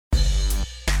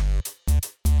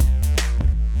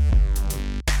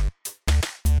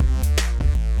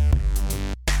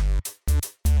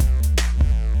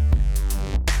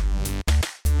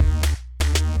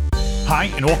Hi,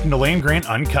 and welcome to Land Grant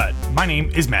Uncut. My name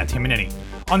is Matt Tamanini.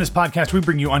 On this podcast, we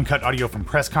bring you uncut audio from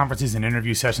press conferences and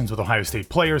interview sessions with Ohio State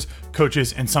players,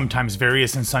 coaches, and sometimes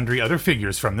various and sundry other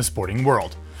figures from the sporting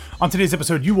world. On today's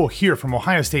episode, you will hear from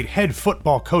Ohio State head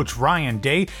football coach Ryan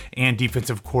Day and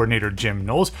defensive coordinator Jim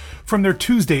Knowles from their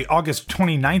Tuesday, August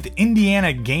 29th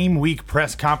Indiana Game Week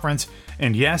press conference.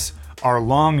 And yes, our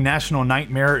long national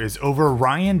nightmare is over.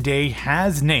 Ryan Day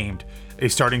has named a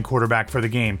starting quarterback for the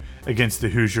game against the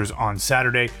Hoosiers on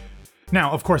Saturday. Now,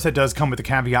 of course, that does come with the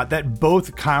caveat that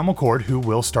both Kyle McCord, who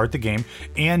will start the game,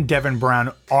 and Devin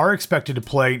Brown are expected to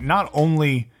play not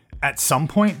only at some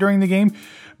point during the game,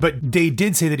 but Day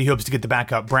did say that he hopes to get the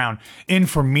backup Brown in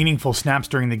for meaningful snaps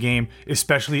during the game,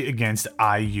 especially against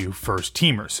IU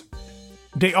first-teamers.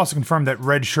 Day also confirmed that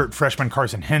redshirt freshman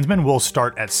Carson Hensman will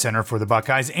start at center for the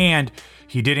Buckeyes, and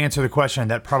he did answer the question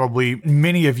that probably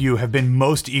many of you have been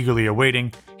most eagerly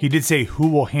awaiting. He did say who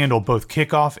will handle both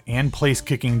kickoff and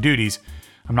place-kicking duties.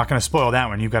 I'm not going to spoil that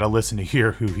one. You've got to listen to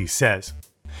hear who he says.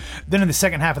 Then in the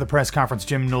second half of the press conference,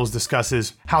 Jim Knowles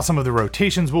discusses how some of the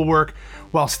rotations will work,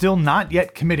 while still not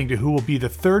yet committing to who will be the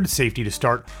third safety to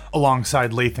start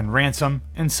alongside Lathan Ransom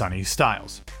and Sonny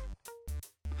Styles.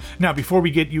 Now, before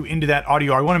we get you into that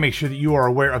audio, I want to make sure that you are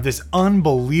aware of this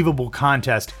unbelievable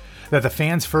contest that the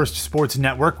Fans First Sports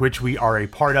Network, which we are a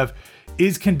part of,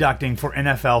 is conducting for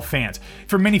NFL fans.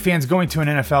 For many fans, going to an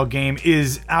NFL game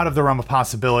is out of the realm of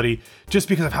possibility just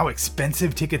because of how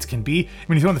expensive tickets can be.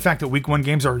 When you throw in the fact that week one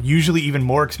games are usually even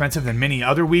more expensive than many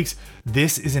other weeks,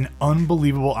 this is an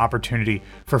unbelievable opportunity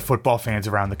for football fans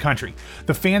around the country.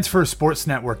 The Fans First Sports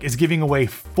Network is giving away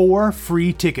 4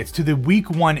 free tickets to the week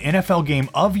one NFL game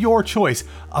of your choice,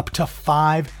 up to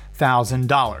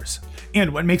 $5,000.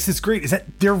 And what makes this great is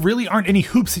that there really aren't any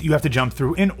hoops that you have to jump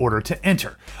through in order to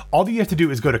enter. All that you have to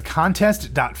do is go to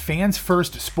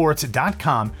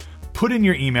contest.fansfirstsports.com, put in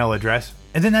your email address,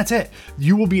 and then that's it.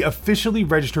 You will be officially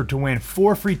registered to win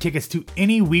 4 free tickets to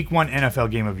any week one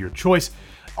NFL game of your choice.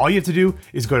 All you have to do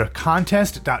is go to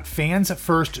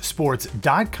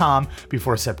contest.fansfirstsports.com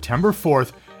before September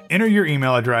 4th, enter your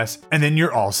email address, and then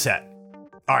you're all set.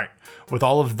 All right, with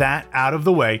all of that out of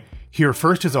the way, here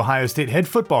first is Ohio State head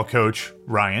football coach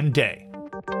Ryan Day.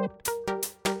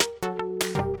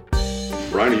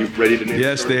 Ryan, are you ready to name?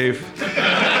 Yes, Dave.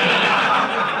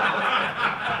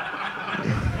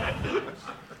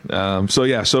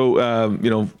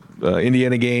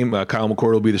 Indiana game, Kyle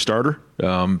McCord will be the starter.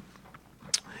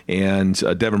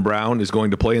 And Devin Brown is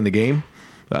going to play in the game.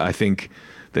 I think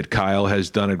that Kyle has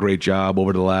done a great job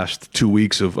over the last 2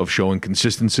 weeks of showing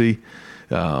consistency.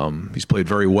 He's played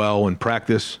very well in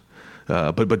practice.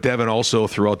 But Devin also,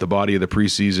 throughout the body of the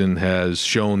preseason, has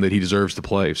shown that he deserves to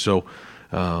play. So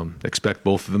expect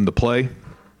both of them to play.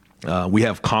 We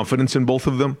have confidence in both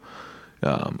of them.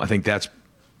 I think that's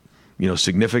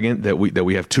significant that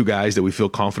we have 2 guys that we feel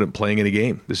confident playing in a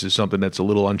game. This is something that's a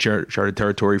little uncharted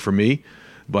territory for me,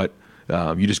 but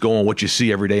you just go on what you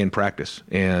see every day in practice.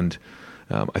 And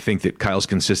I think that Kyle's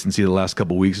consistency the last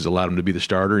couple of weeks has allowed him to be the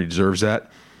starter. He deserves that.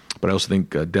 But I also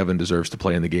think Devin deserves to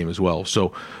play in the game as well.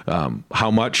 So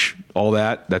how much, all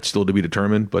that's still to be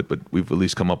determined, but we've at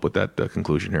least come up with that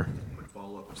conclusion here.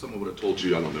 Follow-up. If someone would have told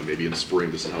you, I don't know, maybe in the spring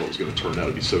this is how it was going to turn out,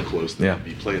 it'd be so close that you'd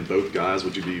be playing both guys,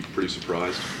 would you be pretty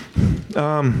surprised?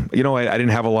 I didn't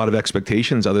have a lot of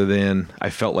expectations other than I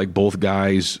felt like both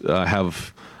guys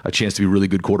have a chance to be really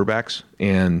good quarterbacks,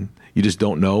 and you just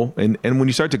don't know. And when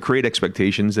you start to create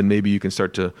expectations, then maybe you can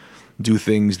start to do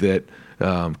things that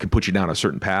can put you down a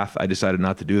certain path. I decided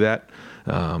not to do that.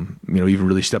 Even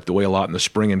really stepped away a lot in the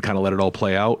spring and kind of let it all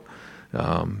play out.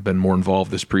 Been more involved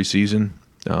this preseason.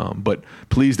 But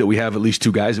pleased that we have at least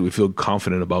 2 guys that we feel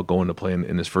confident about going to play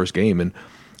in this first game. And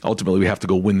ultimately, we have to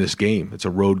go win this game. It's a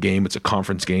road game. It's a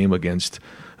conference game against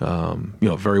a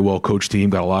very well-coached team.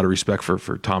 Got a lot of respect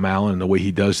for Tom Allen and the way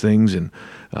he does things. And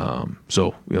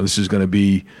this is going to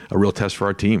be a real test for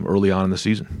our team early on in the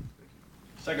season.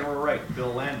 Second row right,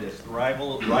 Bill Landis,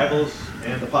 Rivals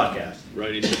and the podcast.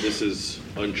 Right, he said this is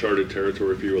uncharted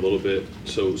territory for you a little bit.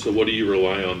 So what do you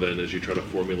rely on then as you try to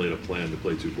formulate a plan to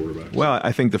play 2 quarterbacks? Well,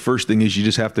 I think the first thing is you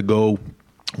just have to go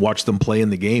watch them play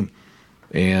in the game.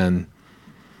 And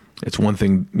it's one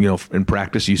thing, in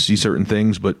practice you see certain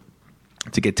things, but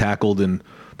to get tackled and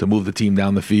to move the team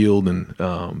down the field and,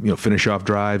 finish off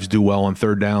drives, do well on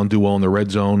third down, do well in the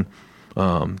red zone,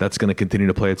 that's going to continue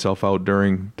to play itself out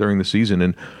during the season.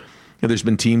 And there's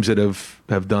been teams that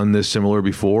have done this similar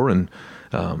before. And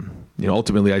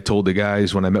ultimately, I told the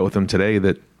guys when I met with them today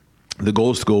that the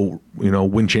goal is to go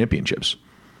win championships.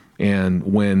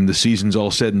 And when the season's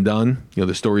all said and done,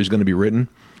 the story is going to be written.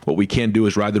 What we can't do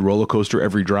is ride the roller coaster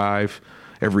every drive,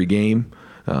 every game.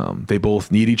 they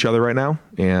both need each other right now,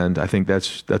 and I think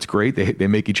that's great. They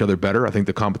make each other better. I think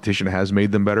the competition has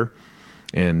made them better,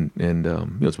 and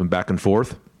it's been back and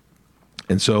forth.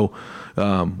 And so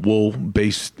we'll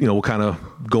kind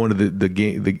of go into the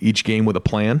game, each game with a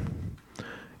plan,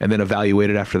 and then evaluate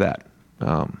it after that.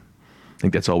 I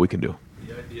think that's all we can do.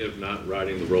 The idea of not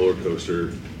riding the roller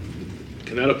coaster,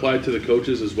 can that apply to the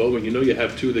coaches as well? When you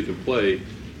have two that can play,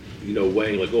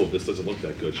 weighing like, oh, this doesn't look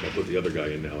that good. Should I put the other guy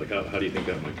in now? Like, how do you think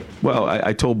that might go? Well,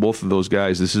 I told both of those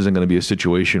guys this isn't going to be a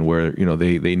situation where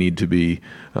they need to be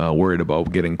worried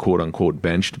about getting quote unquote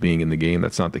benched, being in the game.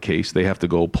 That's not the case. They have to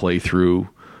go play through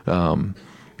some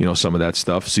of that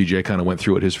stuff. CJ kind of went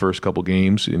through it his first couple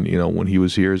games, and when he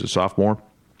was here as a sophomore,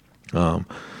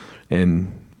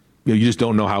 and you just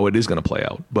don't know how it is going to play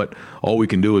out. But all we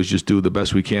can do is just do the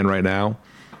best we can right now.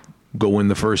 Go win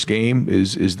the first game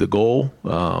is the goal,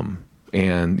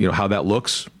 and how that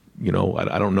looks.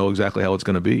 I don't know exactly how it's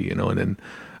going to be. And then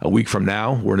a week from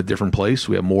now, we're in a different place.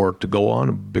 We have more to go on,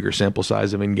 a bigger sample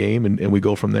size of in game, and we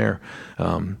go from there.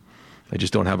 I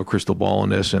just don't have a crystal ball on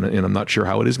this, and I'm not sure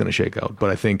how it is going to shake out. But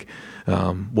I think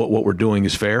what we're doing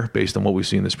is fair based on what we've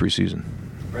seen this preseason.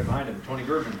 Right behind him, Tony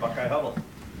Gervin, Buckeye Huddle.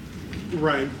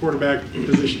 Right, quarterback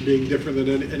position being different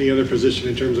than any other position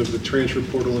in terms of the transfer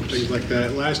portal and things like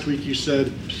that. Last week you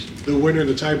said the winner,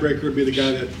 the tiebreaker, would be the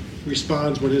guy that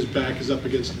responds when his back is up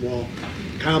against the wall.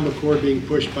 Kyle McCord being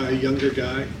pushed by a younger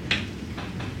guy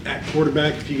at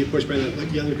quarterback. If you get pushed by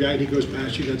that younger guy and he goes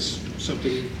past you, that's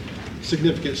something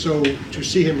significant. So to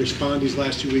see him respond these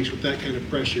last 2 weeks with that kind of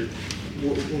pressure,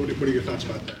 what are your thoughts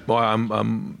about that? Well,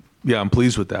 I'm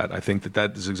pleased with that. I think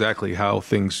that is exactly how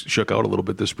things shook out a little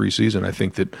bit this preseason. I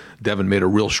think that Devin made a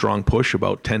real strong push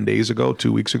about 10 days ago,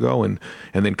 2 weeks ago, and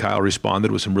then Kyle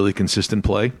responded with some really consistent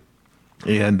play.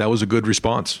 And that was a good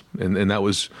response. And that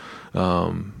was,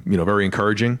 very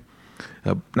encouraging.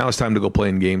 Now it's time to go play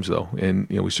in games, though. And,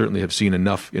 we certainly have seen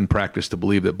enough in practice to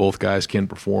believe that both guys can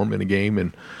perform in a game.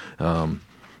 And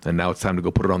now it's time to go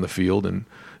put it on the field. And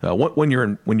when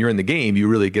you're in the game, you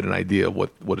really get an idea of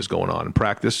what is going on. In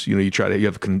practice, you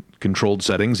have controlled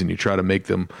settings and you try to make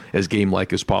them as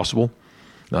game-like as possible.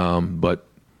 But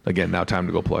again, now time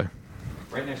to go play.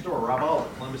 Right next door, Rob Oliver,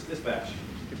 Columbus Dispatch.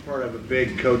 You're part of a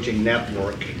big coaching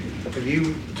network. Have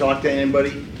you talked to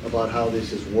anybody about how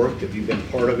this has worked? Have you been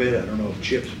part of it? I don't know if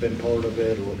Chip's been part of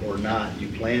it or not. You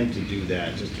plan to do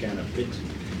that, just kind of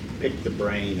pick the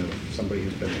brain of somebody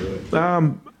who's been through it?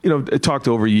 I talked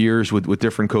over years with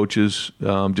different coaches,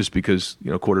 just because,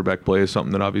 quarterback play is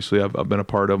something that obviously I've been a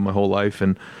part of my whole life.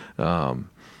 And,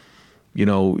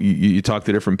 you talk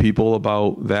to different people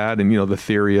about that and, the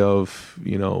theory of,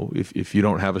 if you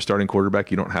don't have a starting quarterback,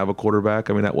 you don't have a quarterback.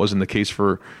 I mean, that wasn't the case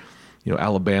for,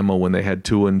 Alabama when they had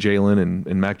Tua and Jalen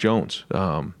and Mac Jones.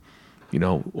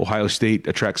 Ohio State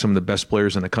attracts some of the best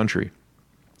players in the country.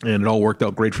 And it all worked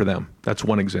out great for them. That's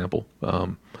one example.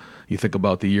 You think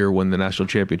about the year when the national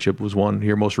championship was won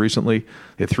here most recently,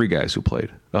 they had 3 guys who played.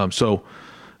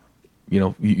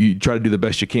 You try to do the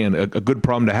best you can. A good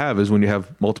problem to have is when you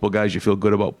have multiple guys you feel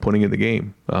good about putting in the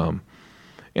game. And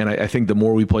I think the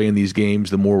more we play in these games,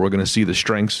 the more we're going to see the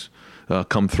strengths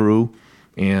come through.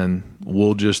 And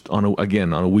we'll just, on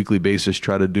a weekly basis,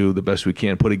 try to do the best we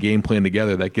can, put a game plan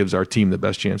together that gives our team the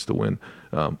best chance to win.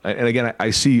 And again,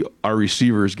 I see our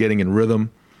receivers getting in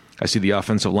rhythm. I see the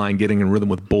offensive line getting in rhythm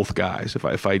with both guys.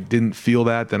 If I didn't feel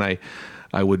that, then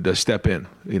I would step in.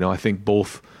 I think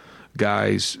both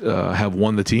guys have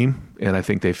won the team, and I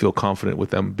think they feel confident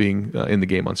with them being in the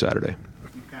game on Saturday.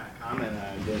 You kind of comment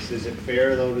on this. Is it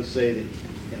fair, though, to say that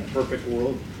in a perfect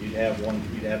world, you'd have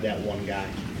that one guy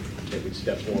that would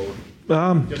step forward?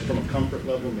 Just from a comfort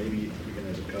level, maybe even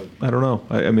as a coach. I don't know.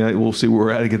 We'll see where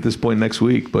we're at this point next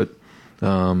week, but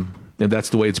and that's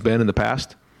the way it's been in the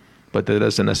past. But that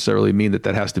doesn't necessarily mean that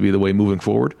has to be the way moving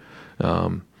forward.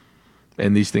 And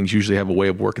these things usually have a way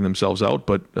of working themselves out.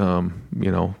 But,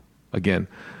 again,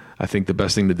 I think the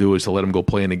best thing to do is to let them go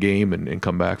play in a game and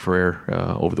come back for air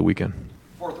over the weekend.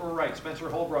 Fourth row right, Spencer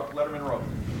Holbrook, Letterman Road.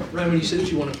 Ryan, when you said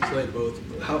that you want to play both,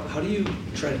 how do you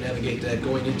try to navigate that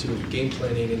going into game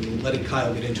planning and letting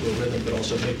Kyle get into a rhythm, but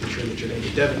also making sure that you're going to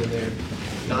get Devin in there,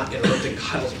 not interrupting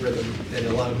Kyle's rhythm and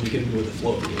allowing him to get into the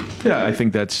flow of the game? Yeah, I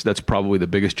think that's probably the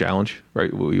biggest challenge,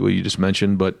 right? What you just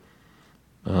mentioned, but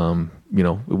we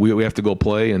have to go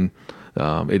play, and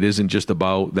it isn't just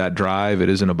about that drive. It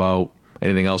isn't about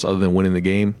anything else other than winning the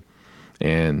game.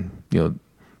 And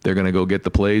they're going to go get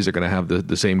the plays. They're going to have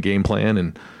the same game plan,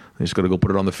 and they just got to go put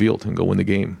it on the field and go win the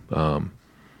game.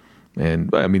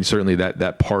 And certainly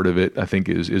that part of it, I think,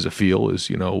 is a feel, is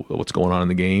what's going on in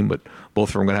the game. But both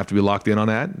of them are going to have to be locked in on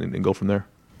that and go from there.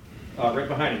 Right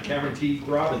behind him, Cameron T.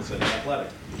 Robinson,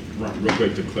 Athletic. Real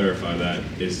quick to clarify that,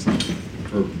 is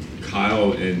for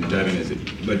Kyle and Devin, is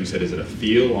it, like you said, is it a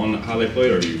feel on how they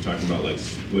played, or are you talking about like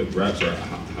split reps, or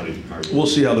how do you? We'll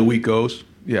see how the week goes.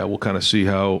 Yeah, we'll kind of see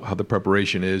how the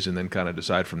preparation is, and then kind of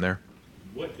decide from there.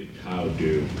 What did Kyle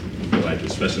do, like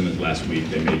especially in the last week,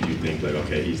 that made you think like,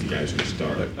 okay, he's the guy who's going to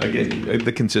start? Again,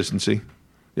 the consistency.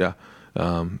 Yeah,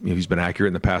 he's been accurate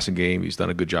in the passing game. He's done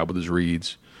a good job with his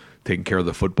reads, taking care of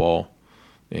the football,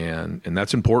 and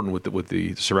that's important with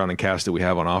the surrounding cast that we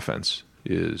have on offense,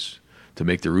 is to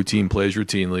make the routine plays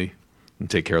routinely and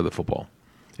take care of the football,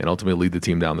 and ultimately lead the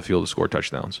team down the field to score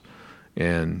touchdowns,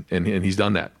 and he's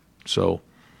done that. So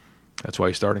that's why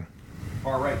he's starting.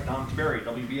 Far right, Tom Sperry,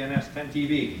 WBNS 10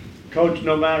 TV. Coach,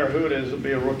 no matter who it is, there'll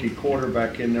be a rookie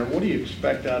quarterback in there. What do you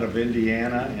expect out of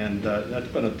Indiana? And that's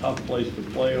been a tough place to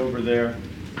play over there.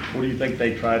 What do you think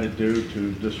they try to do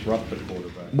to disrupt the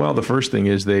quarterback? Well, the first thing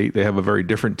is they have a very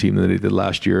different team than they did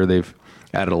last year. They've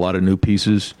added a lot of new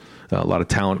pieces, a lot of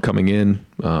talent coming in,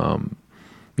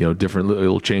 different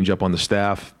little change up on the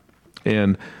staff.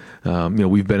 And,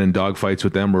 we've been in dogfights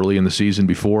with them early in the season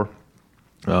before.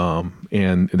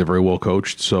 And they're very well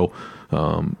coached. So,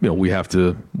 we have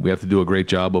to do a great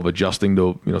job of adjusting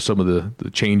to, some of the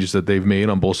changes that they've made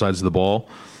on both sides of the ball.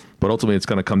 But ultimately, it's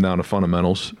going to come down to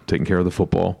fundamentals, taking care of the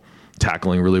football,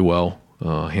 tackling really well,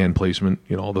 hand placement,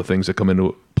 all the things that come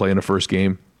into play in the first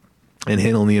game, and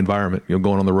handling the environment,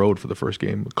 going on the road for the first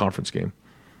game, conference game.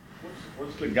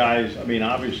 What's the guys,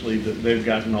 obviously they've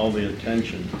gotten all the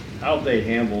attention. How they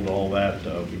handled all that,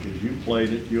 because you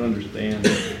played it, you understand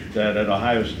that at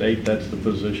Ohio State, that's the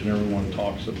position everyone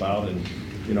talks about, and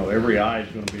every eye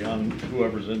is going to be on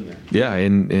whoever's in there. Yeah,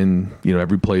 and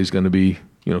every play is going to be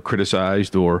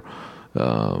criticized or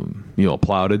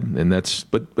applauded, and that's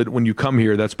but when you come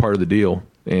here, that's part of the deal.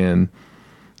 And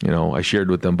I shared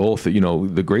with them both that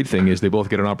the great thing is they both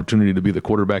get an opportunity to be the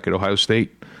quarterback at Ohio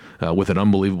State with an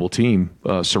unbelievable team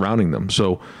surrounding them.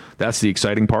 So that's the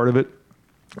exciting part of it,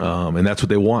 and that's what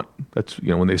they want. That's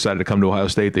when they decided to come to Ohio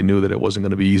State, they knew that it wasn't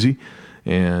going to be easy,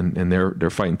 and they're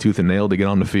fighting tooth and nail to get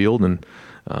on the field, and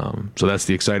so that's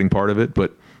the exciting part of it.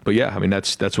 But yeah,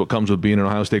 that's what comes with being an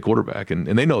Ohio State quarterback, and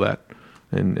they know that,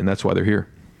 and that's why they're here.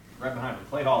 Right behind him,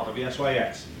 Clay Hall,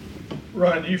 WSYX.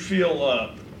 Ron, do you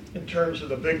feel, in terms of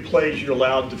the big plays you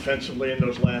allowed defensively in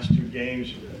those last two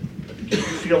games, do you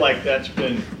feel like that's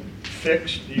been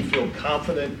fixed? Do you feel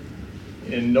confident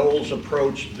in Noel's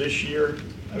approach this year?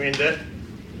 That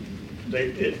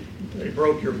they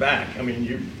broke your back.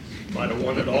 You might have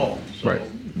won it all. So. Right.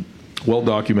 Well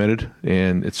documented,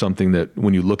 and it's something that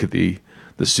when you look at the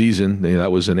season,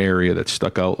 that was an area that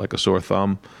stuck out like a sore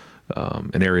thumb,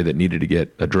 an area that needed to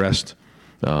get addressed.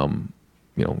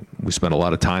 We spent a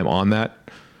lot of time on that.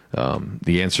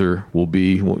 The answer will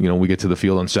be, we get to the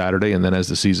field on Saturday, and then as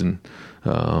the season,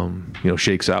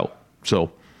 shakes out.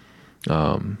 So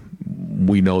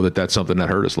we know that that's something that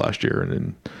hurt us last year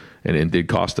and it did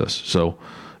cost us. So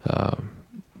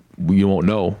you won't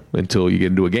know until you get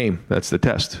into a game. That's the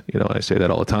test. I say that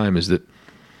all the time, is that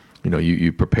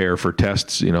you prepare for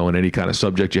tests, in any kind of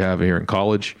subject you have here in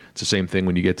college. It's the same thing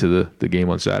when you get to the game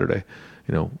on Saturday.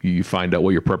 You find out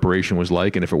what your preparation was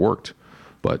like and if it worked.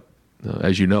 But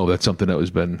as you know, that's something that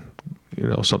has been,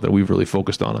 something we've really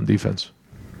focused on defense.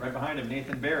 Right behind him,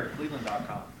 Nathan Baird,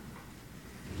 Cleveland.com.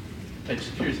 I'm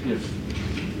just curious,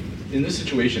 if in this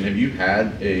situation, have you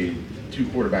had a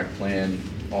two-quarterback plan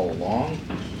all along,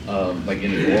 like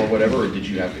in the or whatever, or did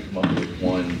you have to come up with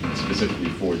one specifically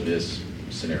for this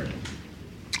scenario?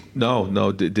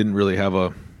 No, didn't really have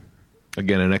an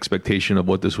expectation of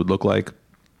what this would look like.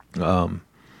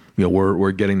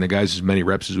 We're getting the guys as many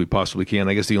reps as we possibly can.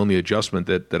 I guess the only adjustment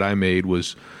that I made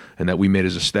was, and that we made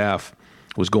as a staff,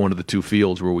 was going to the two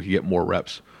fields where we could get more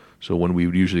reps. So when we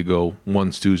would usually go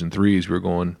 1s, 2s, and 3s, we were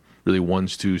going really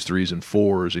 1s, 2s, 3s, and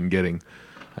 4s, and getting,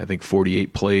 I think,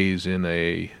 48 plays in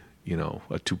a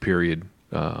 2-period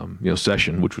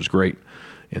session, which was great.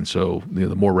 And so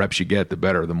the more reps you get, the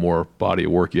better. The more body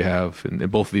of work you have,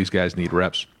 and both of these guys need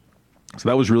reps. So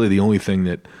that was really the only thing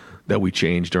that we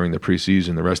changed during the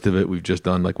preseason. The rest of it we've just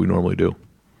done like we normally do.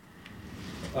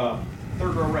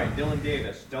 Third row right, Dylan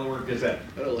Davis, Delaware Gazette.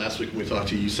 I know last week when we talked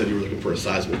to you, you said you were looking for a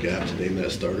sizable gap to name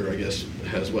that starter. I guess,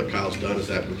 has what Kyle's done, would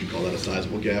you call that a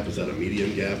sizable gap? Is that a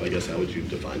medium gap? I guess, how would you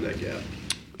define that gap?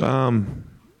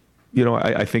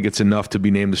 I think it's enough to be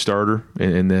named the starter,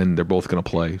 and then they're both going to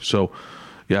play. So,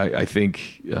 yeah, I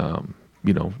think,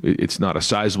 it's not a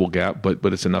sizable gap,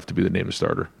 but it's enough to be the named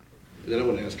starter. And then I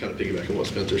want to ask, kind of piggyback on what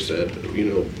Spencer said,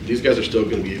 these guys are still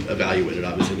going to be evaluated,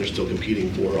 obviously, and they're still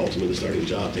competing for ultimately the starting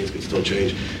job. Things can still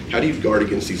change. How do you guard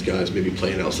against these guys maybe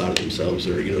playing outside of themselves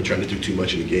or, trying to do too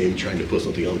much in the game, trying to put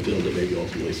something on the field that maybe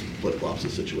ultimately flip-flops the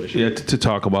situation? Yeah, to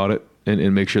talk about it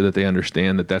and make sure that they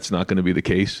understand that that's not going to be the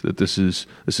case, that this is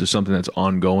something that's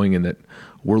ongoing and that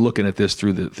we're looking at this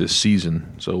through this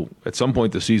season. So at some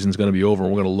point the season's going to be over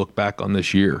and we're going to look back on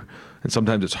this year. And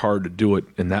sometimes it's hard to do it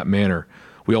in that manner.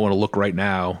 We all want to look right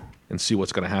now and see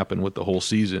what's going to happen with the whole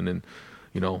season and,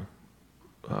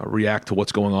 react to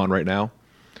what's going on right now.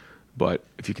 But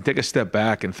if you can take a step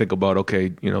back and think about,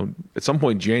 okay, at some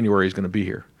point January is going to be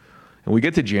here. And we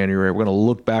get to January, we're going to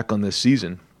look back on this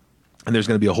season and there's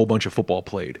going to be a whole bunch of football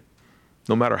played,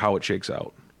 no matter how it shakes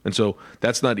out. And so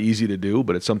that's not easy to do,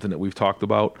 but it's something that we've talked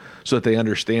about so that they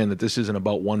understand that this isn't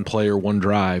about one player, one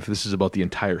drive. This is about the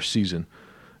entire season.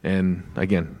 And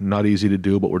again, not easy to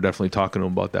do, but we're definitely talking to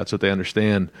them about that so that they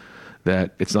understand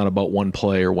that it's not about one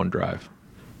play or one drive.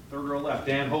 Third row left,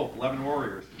 Dan Hope, 11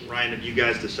 Warriors. Ryan, have you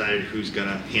guys decided who's going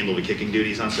to handle the kicking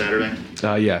duties on Saturday?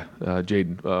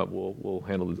 Jaden will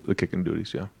handle the kicking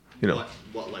duties, yeah.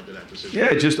 What led to that decision?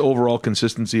 Yeah, just overall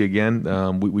consistency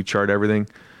again. We chart everything,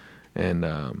 and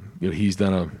he's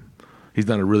done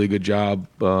a really good job.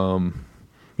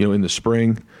 In the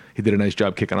spring, he did a nice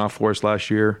job kicking off for us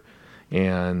last year.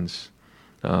 And,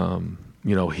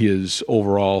 his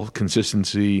overall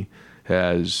consistency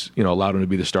has, allowed him to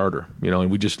be the starter,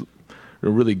 and we just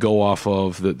really go off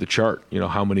of the chart,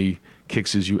 how many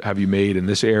kicks have you made in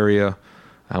this area?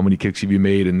 How many kicks have you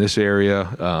made in this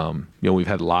area? We've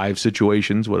had live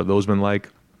situations. What have those been like?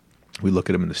 We look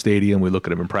at them in the stadium. We look at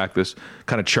them in practice,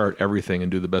 kind of chart everything and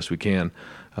do the best we can.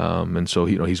 And so,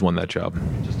 he's won that job.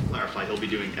 Just to clarify, he'll be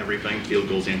doing everything, field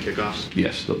goals and kickoffs?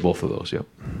 Yes, both of those, yep.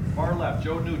 Far left,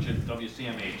 Joe Nugent,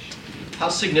 WCMH. How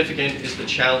significant is the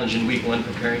challenge in week one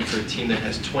preparing for a team that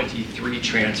has 23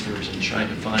 transfers and trying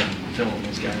to find film on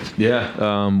those guys?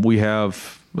 Yeah, we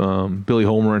have Billy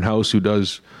Homer in-house who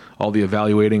does all the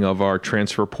evaluating of our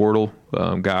transfer portal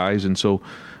guys. And so,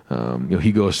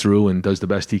 he goes through and does the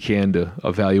best he can to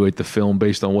evaluate the film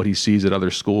based on what he sees at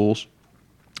other schools.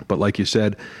 But like you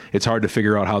said, it's hard to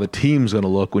figure out how the team's going to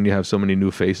look when you have so many new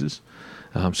faces.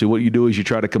 So what you do is you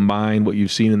try to combine what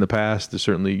you've seen in the past. There's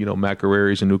certainly, Matt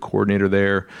Guerreri's a new coordinator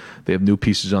there. They have new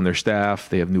pieces on their staff.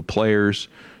 They have new players.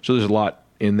 So there's a lot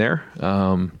in there.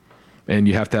 And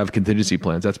you have to have contingency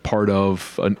plans. That's part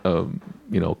of,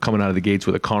 coming out of the gates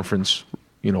with a conference,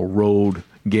 road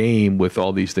game with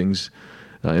all these things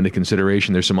into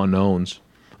consideration. There's some unknowns.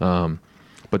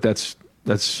 But that's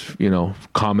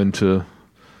common to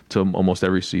almost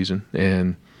every season.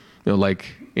 And,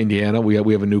 like Indiana, we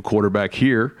have a new quarterback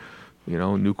here,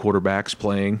 new quarterbacks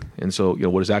playing. And so,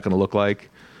 what is that going to look like?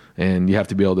 And you have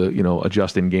to be able to,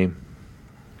 adjust in game.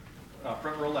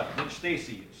 Front row left, Mitch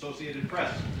Stacy, Associated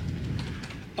Press.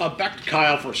 Back to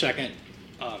Kyle for a second.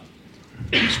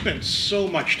 He spent so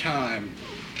much time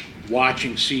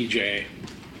watching CJ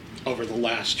over the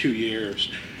last 2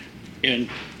 years in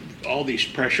all these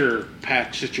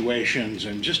pressure-packed situations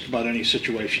and just about any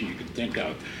situation you could think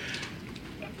of.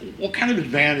 What kind of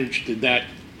advantage did that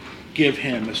give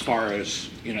him as far as,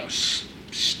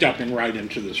 stepping right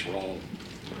into this role?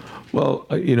 Well,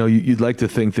 you'd like to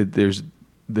think that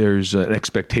there's an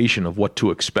expectation of what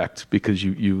to expect because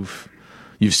you've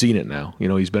seen it now.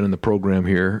 He's been in the program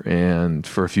here and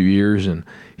for a few years, and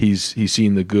he's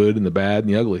seen the good and the bad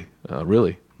and the ugly,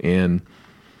 really. And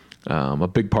a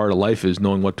big part of life is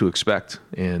knowing what to expect.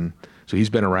 And so he's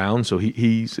been around, so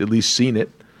he's at least seen it.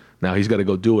 Now he's got to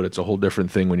go do it. It's a whole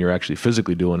different thing when you're actually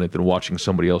physically doing it than watching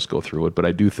somebody else go through it. But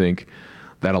I do think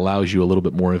that allows you a little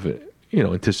bit more of it,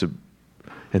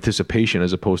 anticipation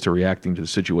as opposed to reacting to the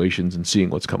situations and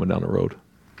seeing what's coming down the road.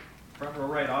 Front row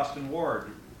right, Austin Ward,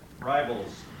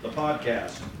 Rivals, the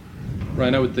podcast.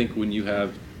 Ryan, I would think when you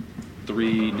have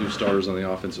 3 new starters on the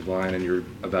offensive line and you're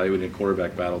evaluating a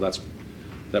quarterback battle,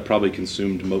 that probably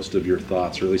consumed most of your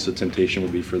thoughts, or at least the temptation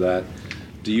would be for that.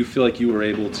 Do you feel like you were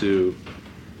able to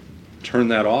turn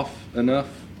that off enough,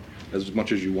 as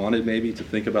much as you wanted maybe, to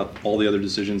think about all the other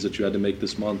decisions that you had to make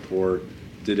this month, or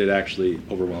did it actually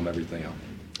overwhelm everything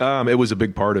else? It was a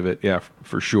big part of it, yeah,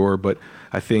 for sure. But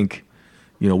I think,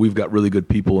 we've got really good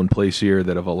people in place here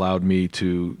that have allowed me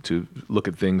to look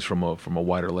at things from a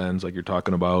wider lens, like you're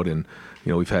talking about. And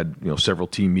we've had several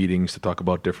team meetings to talk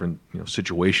about different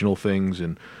situational things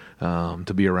and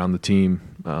to be around the team.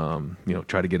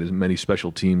 Try to get as many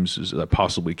special teams as I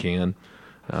possibly can,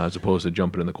 as opposed to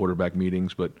jumping in the quarterback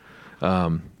meetings. But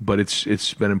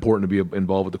it's been important to be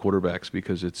involved with the quarterbacks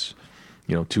because it's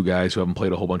 2 guys who haven't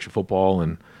played a whole bunch of football,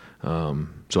 and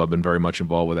So I've been very much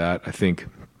involved with that. I think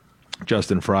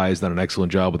Justin Fry has done an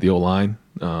excellent job with the O-line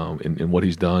in what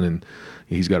he's done, and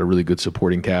he's got a really good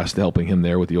supporting cast helping him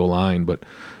there with the O-line. But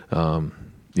and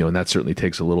that certainly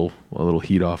takes a little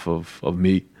heat off of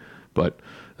me. But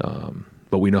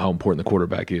we know how important the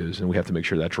quarterback is, and we have to make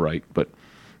sure that's right. But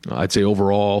I'd say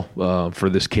overall for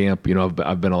this camp,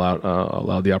 I've been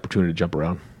allowed the opportunity to jump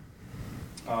around.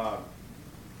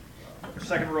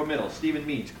 Second row middle, Stephen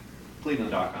Meach,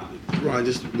 Cleveland.com. Ryan,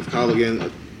 just with Kyle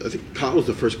again, I think Kyle was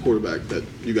the first quarterback that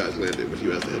you guys landed with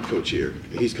you as the head coach here.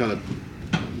 He's kind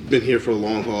of been here for a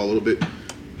long haul a little bit.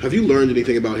 Have you learned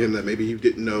anything about him that maybe you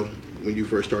didn't know when you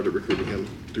first started recruiting him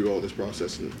through all this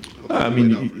process? You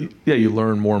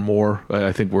learn more and more.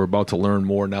 I think we're about to learn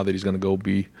more now that he's going to go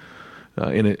be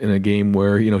in a game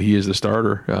where he is the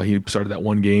starter. He started that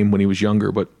one game when he was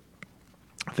younger, but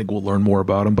I think we'll learn more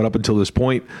about him. But up until this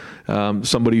point,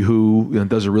 somebody who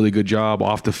does a really good job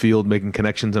off the field, making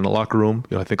connections in the locker room.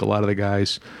 I think a lot of the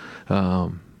guys,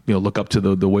 look up to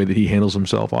the way that he handles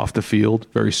himself off the field.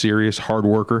 Very serious, hard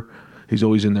worker. He's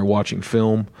always in there watching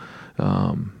film.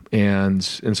 And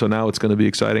so now it's going to be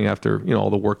exciting after all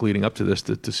the work leading up to this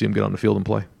to see him get on the field and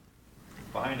play.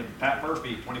 Behind him, Pat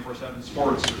Murphy, 24/7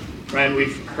 Sports. Ryan,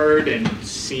 we've heard and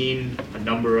seen a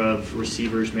number of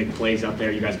receivers make plays out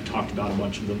there. You guys have talked about a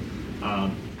bunch of them.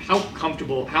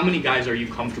 How many guys are you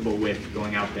comfortable with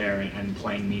going out there and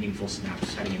playing meaningful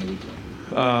snaps heading into week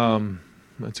one?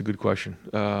 That's a good question.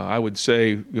 I would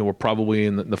say we're probably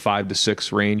in the 5 to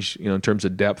 6 range, in terms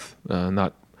of depth.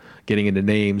 Not getting into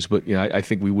names, but I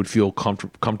think we would feel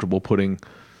comfortable putting,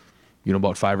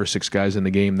 about 5 or 6 guys in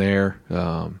the game there.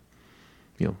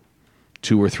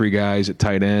 2 or 3 guys at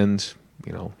tight ends.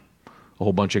 A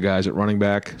whole bunch of guys at running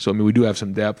back. So we do have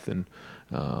some depth, and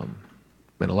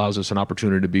it allows us an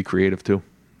opportunity to be creative too.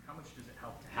 How much does it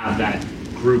help to have that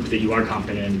group that you are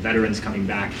confident in, veterans coming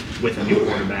back with a new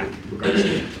quarterback?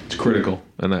 It's critical,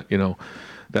 and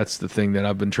that's the thing that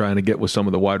I've been trying to get with some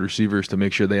of the wide receivers to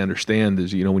make sure they understand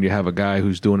is, when you have a guy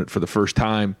who's doing it for the first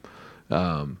time,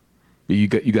 you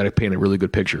got to paint a really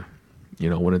good picture.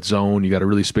 When it's zone, you got to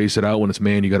really space it out. When it's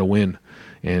man, you got to win,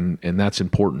 and that's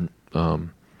important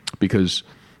because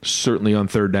certainly on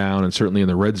third down and certainly in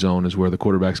the red zone is where the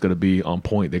quarterback's got to be on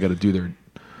point. They got to do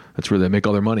that's where they make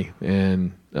all their money,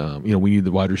 and we need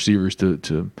the wide receivers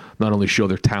to not only show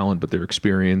their talent but their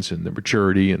experience and their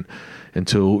maturity, and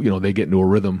until they get into a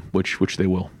rhythm, which they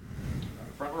will.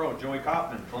 Front row, Joey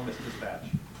Kaufman, Columbus Dispatch.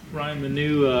 Ryan, the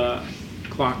new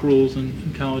clock rules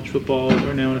in college football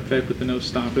are now in effect with the no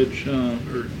stoppage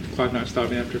or clock not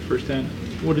stopping after first down.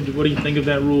 What do you think of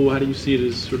that rule? How do you see it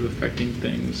as sort of affecting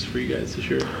things for you guys this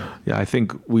year? Yeah, I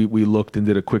think we looked and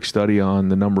did a quick study on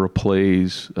the number of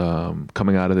plays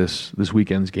coming out of this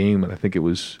weekend's game, and I think it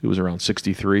was around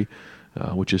 63,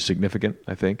 which is significant,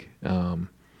 I think.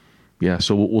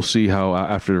 So we'll see how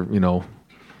after a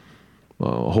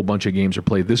whole bunch of games are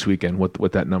played this weekend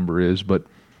what that number is, but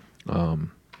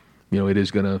it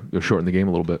is going to shorten the game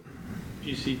a little bit. Do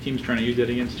you see teams trying to use that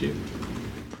against you?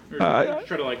 Or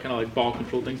try to kind of ball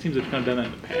control things? Teams have kind of done that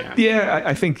in the past. Yeah,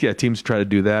 I think teams try to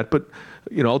do that, but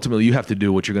ultimately you have to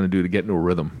do what you're going to do to get into a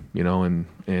rhythm.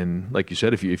 And like you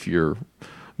said, if you're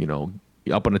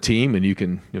up on a team and you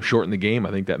can shorten the game,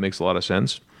 I think that makes a lot of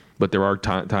sense. But there are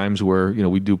times where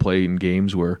we do play in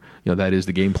games where that is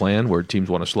the game plan, where teams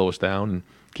want to slow us down and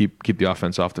keep the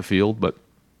offense off the field, but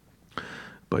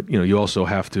you also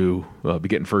have to be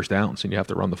getting first downs, and you have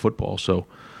to run the football. So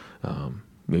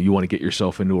you want to get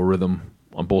yourself into a rhythm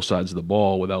on both sides of the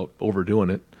ball without overdoing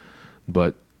it.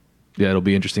 But yeah, it'll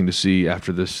be interesting to see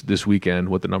after this weekend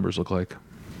what the numbers look like.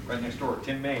 Right next door,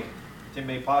 Tim May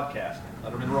podcast,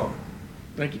 Letterman Road.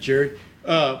 Thank you, Jerry.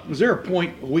 Was there a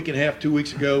point a week and a half, 2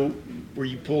 weeks ago, where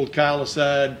you pulled Kyle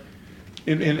aside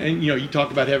and you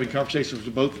talked about having conversations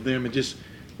with both of them, and just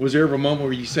was there ever a moment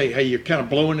where you say, hey, you're kind of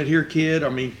blowing it here, kid? I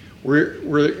mean, were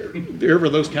there ever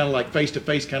those kind of like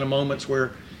face-to-face kind of moments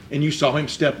where, and you saw him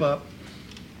step up?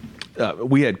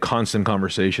 We had constant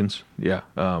conversations, yeah.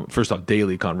 First off,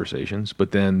 daily conversations,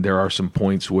 but then there are some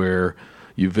points where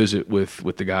you visit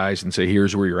with the guys and say,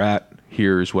 here's where you're at,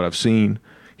 here's what I've seen,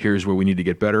 here's where we need to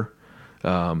get better.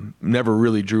 Never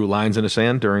really drew lines in the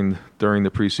sand during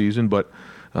the preseason, but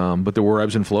there were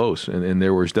ebbs and flows, and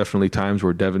there was definitely times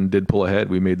where Devin did pull ahead.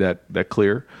 We made that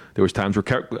clear. There was times where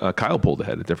Kyle pulled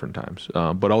ahead at different times.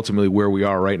 But ultimately, where we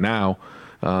are right now,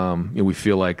 we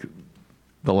feel like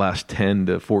the last 10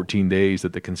 to 14 days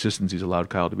that the consistency's allowed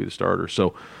Kyle to be the starter.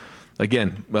 So,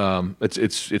 again,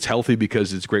 it's healthy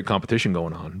because it's great competition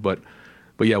going on. But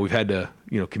yeah, we've had to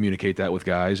communicate that with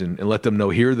guys and let them know,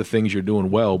 here are the things you're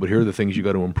doing well, but here are the things you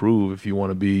got to improve if you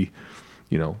want to be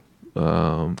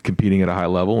competing at a high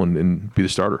level and be the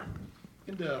starter.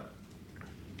 And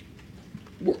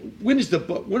when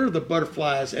are the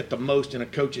butterflies at the most in a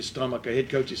coach's stomach, a head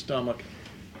coach's stomach,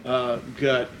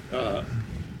 gut?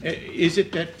 Is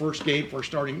it that first game for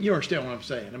starting? You understand what I'm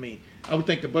saying? I mean, I would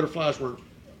think the butterflies were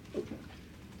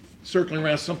circling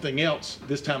around something else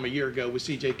this time a year ago with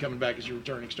CJ coming back as your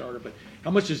returning starter. But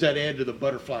how much does that add to the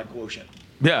butterfly quotient?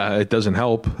 Yeah, it doesn't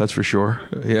help. That's for sure.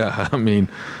 Yeah, I mean,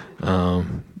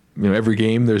 every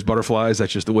game there's butterflies.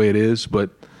 That's just the way it is. But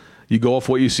you go off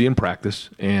what you see in practice,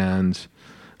 and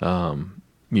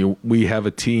we have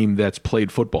a team that's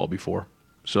played football before,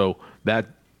 so that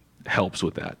helps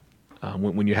with that.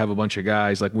 When you have a bunch of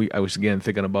guys like I was again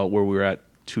thinking about where we were at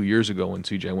 2 years ago when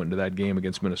CJ went into that game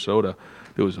against Minnesota.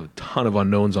 There was a ton of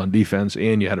unknowns on defense,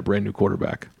 and you had a brand new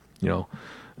quarterback.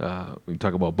 We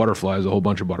talk about butterflies, a whole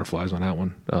bunch of butterflies on that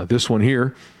one. This one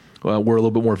here, we're a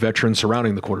little bit more veteran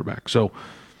surrounding the quarterback. So,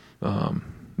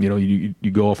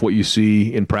 you go off what you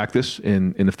see in practice,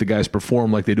 and if the guys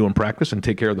perform like they do in practice and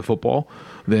take care of the football,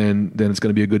 then it's going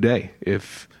to be a good day.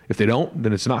 If they don't,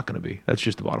 then it's not going to be. That's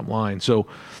just the bottom line. So,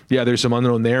 yeah, there's some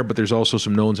unknown there, but there's also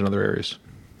some knowns in other areas.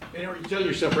 And are you telling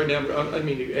yourself right now, I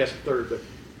mean to ask third, but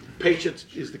patience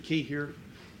is the key here,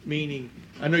 meaning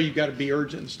I know you've got to be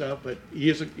urgent and stuff, but he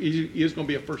is going to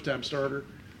be a first-time starter.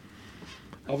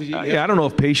 Obviously, I don't know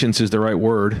if patience is the right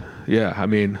word. Yeah, I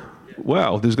mean,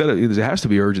 well, there has to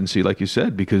be urgency, like you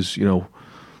said, because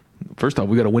first off,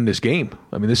 we got to win this game.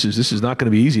 I mean, this is not going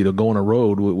to be easy to go on a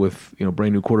road with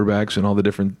brand new quarterbacks and all the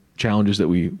different challenges that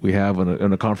we have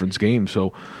in a conference game.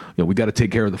 So, we got to take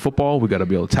care of the football. We got to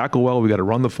be able to tackle well. We got to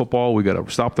run the football. We got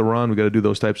to stop the run. We got to do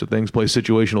those types of things. Play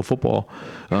situational football,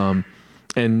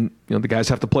 and the guys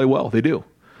have to play well. They do.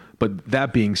 But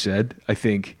that being said, I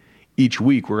think each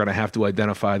week we're going to have to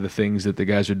identify the things that the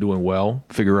guys are doing well,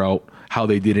 figure out how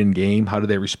they did in game, how do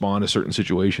they respond to certain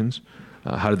situations,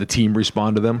 how did the team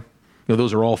respond to them.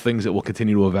 Those are all things that we'll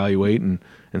continue to evaluate and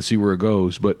see where it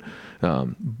goes. But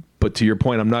to your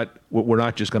point, we're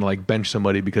not just going to bench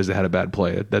somebody because they had a bad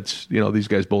play. That's these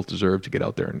guys both deserve to get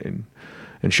out there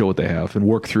and show what they have and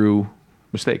work through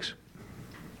mistakes.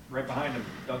 Right behind him,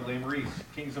 Doug Lamreese,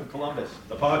 Kings of Columbus,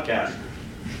 the podcast.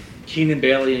 Keenan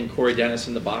Bailey and Corey Dennis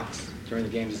in the box during the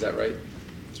games, is that right?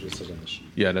 That's what it says on the sheet.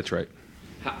 Yeah, that's right.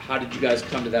 How did you guys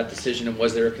come to that decision, and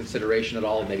was there a consideration at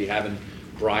all of maybe having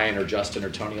Brian or Justin or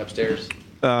Tony upstairs?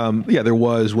 Yeah, there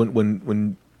was.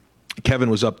 When Kevin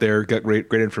was up there, got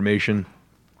great information,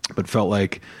 but felt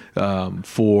like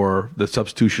for the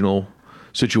substitutional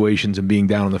situations and being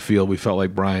down on the field, we felt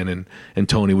like Brian and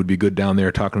Tony would be good down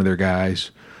there talking to their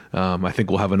guys. I think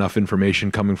we'll have enough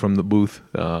information coming from the booth.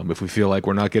 If we feel like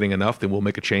we're not getting enough, then we'll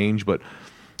make a change. But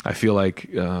I feel like,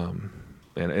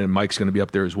 and Mike's going to be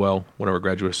up there as well, one of our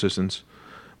graduate assistants,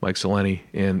 Mike Seleni,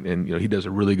 and he does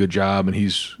a really good job, and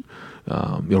he's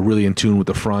really in tune with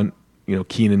the front.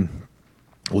 Keenan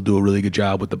will do a really good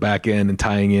job with the back end and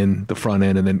tying in the front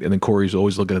end, and then Corey's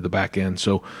always looking at the back end.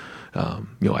 So,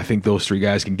 I think those three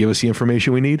guys can give us the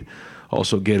information we need.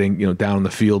 Also getting down in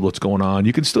the field what's going on.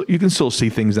 You can still see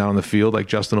things down on the field, like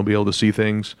Justin will be able to see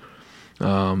things.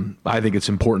 I think it's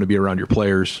important to be around your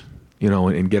players,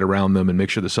 and get around them and make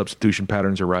sure the substitution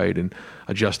patterns are right and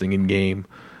adjusting in game.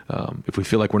 If we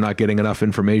feel like we're not getting enough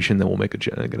information, then we'll make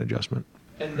an adjustment.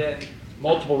 And then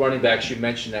multiple running backs, you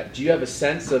mentioned that. Do you have a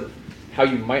sense of how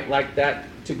you might like that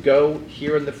to go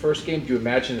here in the first game? Do you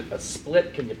imagine a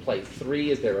split? Can you play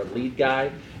three? Is there a lead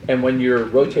guy? And when you're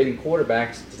rotating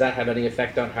quarterbacks, does that have any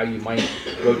effect on how you might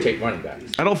rotate running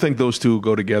backs? I don't think those two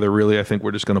go together, really. I think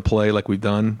we're just going to play like we've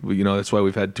done. That's why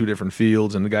we've had two different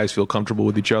fields, and the guys feel comfortable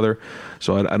with each other.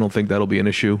 So I don't think that'll be an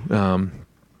issue.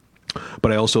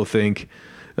 But I also think,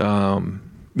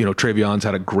 Trayvion's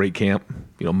had a great camp.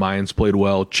 Mayans played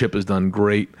well. Chip has done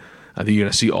great. I think you're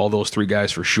going to see all those three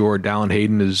guys for sure. Dallin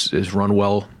Hayden is run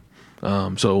well.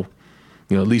 So,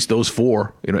 at least those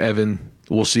four. Evan,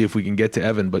 we'll see if we can get to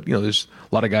Evan. But, there's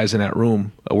a lot of guys in that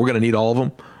room. We're going to need all of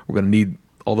them. We're going to need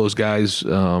all those guys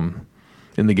in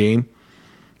the game.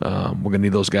 We're going to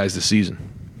need those guys this season.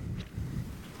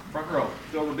 Front row,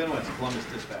 Phil Rabinowitz, Columbus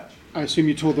Dispatch. I assume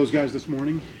you told those guys this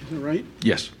morning, is that right?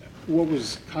 Yes. What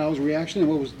was Kyle's reaction and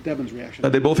what was Devin's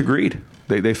reaction? They both agreed.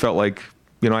 They felt like,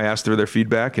 I asked their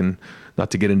feedback, and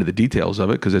not to get into the details of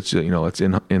it because it's it's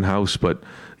in-house, but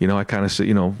I kind of said,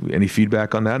 any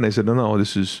feedback on that, and they said, no,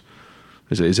 this is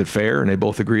it fair? And they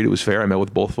both agreed it was fair. I met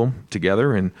with both of them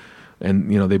together, and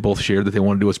they both shared that they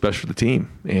want to do what's best for the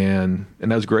team, and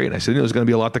that was great. And I said, there's going to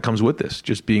be a lot that comes with this,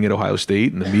 just being at Ohio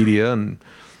State and the media, and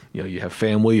you have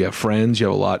family, you have friends, you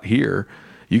have a lot here.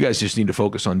 You guys just need to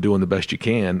focus on doing the best you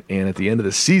can, and at the end of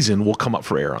the season, we'll come up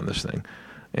for air on this thing.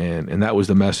 And that was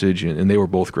the message, and they were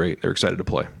both great. They're excited to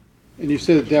play. And you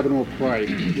said that Devin will play.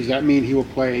 Does that mean he will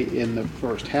play in the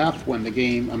first half when the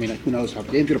game, I mean, who knows how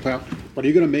the game's going to play out, but are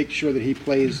you going to make sure that he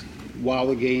plays while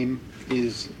the game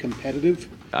is competitive?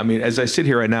 I mean, as I sit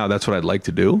here right now, that's what I'd like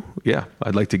to do. Yeah,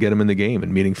 I'd like to get him in the game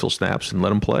and meaningful snaps and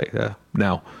let him play.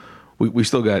 Now, we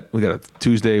still got a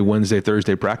Tuesday, Wednesday,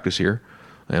 Thursday practice here,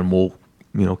 and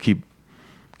we'll keep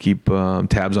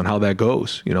tabs on how that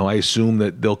goes. I assume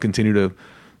that they'll continue to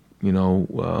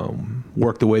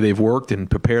work the way they've worked and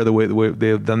prepare the way they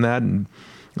have done that, and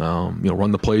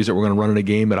run the plays that we're going to run in a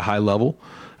game at a high level.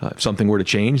 If something were to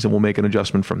change, then we'll make an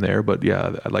adjustment from there. But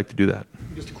yeah, I'd like to do that.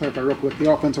 Just to clarify real quick,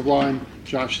 the offensive line,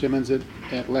 Josh Simmons at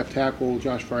left tackle,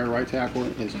 Josh Fryer right tackle,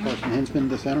 is Carson Hinsman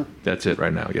the center? That's it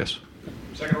right now, yes.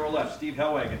 Second row left, Steve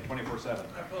Hellwagon, 24/7.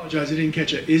 I apologize, I didn't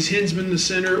catch it. Is Hinsman the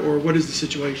center, or what is the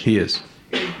situation? He is.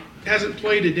 He hasn't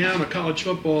played it down a college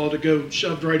football to go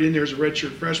shoved right in there as a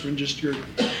redshirt freshman. Just your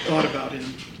thought about him.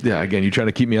 Yeah, again, you trying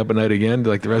to keep me up at night again,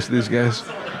 like the rest of these guys?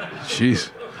 Jeez.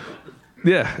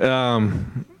 Yeah,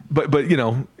 but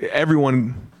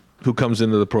everyone who comes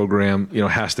into the program,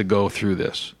 has to go through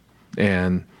this,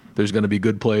 and there's going to be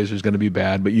good plays, there's going to be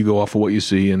bad, but you go off of what you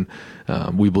see, and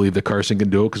we believe that Carson can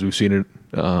do it because we've seen it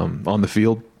on the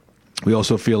field. We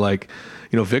also feel like,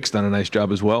 Vic's done a nice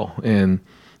job as well, and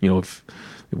if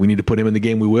we need to put him in the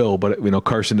game, we will. But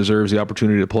Carson deserves the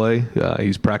opportunity to play.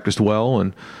 He's practiced well,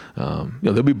 and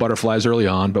there'll be butterflies early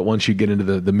on. But once you get into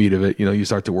the meat of it, you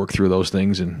start to work through those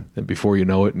things, and before you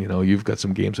know it, you've got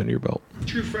some games under your belt.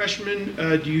 True freshman,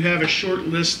 do you have a short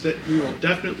list that we will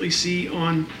definitely see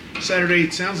on Saturday?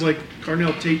 It sounds like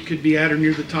Carnell Tate could be at or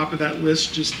near the top of that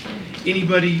list. Just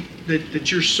anybody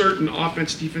that you're certain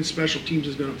offense, defense, special teams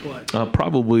is going to play.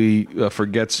 Probably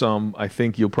forget some. I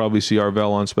think you'll probably see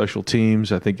Arvell on special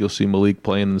teams. I think you'll see Malik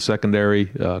playing in the secondary.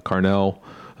 Carnell,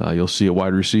 you'll see a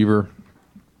wide receiver.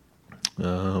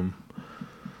 I'm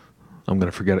going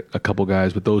to forget a couple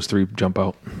guys, but those three jump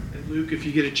out. And Luke, if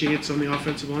you get a chance on the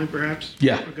offensive line, perhaps?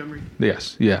 Yeah. Montgomery?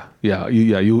 Yes. Yeah.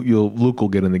 Luke will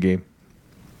get in the game.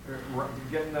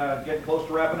 Getting close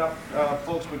to wrapping up,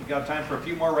 folks. We've got time for a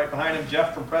few more right behind him.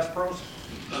 Jeff from Press Pros.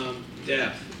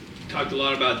 Depth. Talked a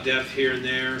lot about depth here and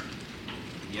there.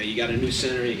 Yeah, you got a new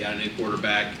center, you got a new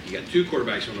quarterback, you got two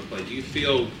quarterbacks you want to play.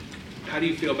 How do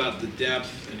you feel about the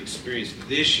depth and experience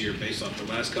this year based off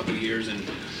the last couple of years, and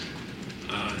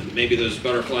maybe those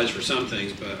butterflies for some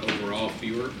things, but overall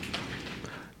fewer?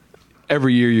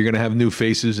 Every year you're going to have new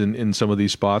faces in some of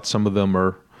these spots. Some of them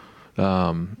are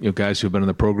guys who've been in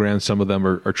the program. Some of them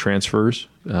are transfers.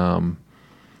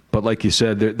 But like you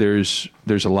said, there's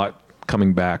a lot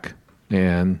coming back,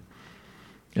 and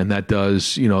that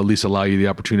does at least allow you the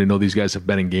opportunity to know these guys have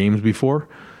been in games before,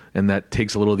 and that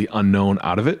takes a little of the unknown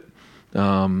out of it.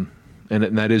 And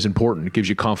that is important. It gives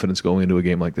you confidence going into a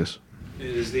game like this.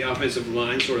 Is the offensive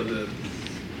line sort of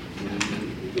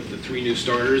with the three new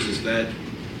starters? Does that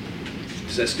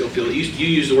still feel? You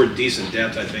used the word decent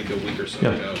depth, I think, a week or so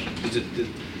ago.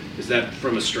 Is that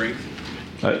from a strength?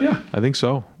 Yeah, I think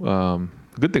so. The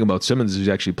good thing about Simmons is he's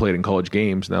actually played in college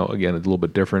games. Now, again, it's a little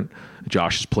bit different.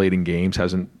 Josh has played in games,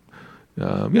 hasn't,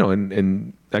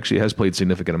 and actually has played a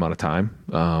significant amount of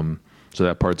time. So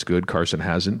that part's good. Carson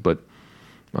hasn't, but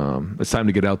it's time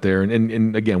to get out there.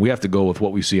 And again, we have to go with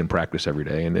what we see in practice every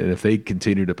day. And if they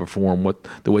continue to perform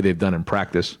the way they've done in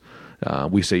practice,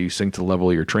 we say you sink to the level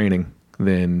of your training,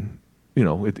 then,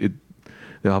 they'll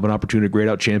have an opportunity to grade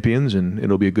out champions, and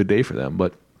it'll be a good day for them.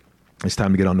 But it's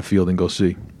time to get on the field and go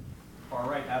see. All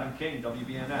right, Adam King,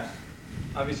 WBNS.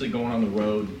 Obviously, going on the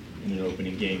road in an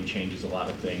opening game changes a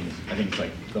lot of things. I think it's like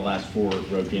the last 4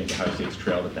 road games, Ohio State's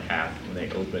trailed at the half when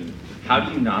they opened. How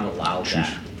do you not allow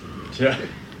that to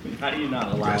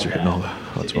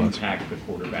impact the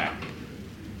quarterback?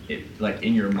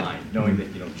 In your mind, knowing that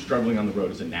struggling on the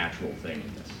road is a natural thing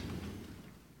in this.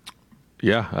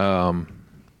 Yeah,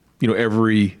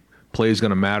 every play is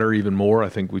going to matter even more. I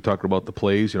think we talked about the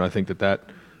plays. I think that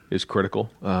is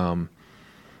critical.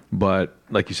 But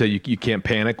like you said, you can't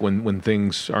panic when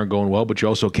things aren't going well, but you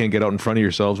also can't get out in front of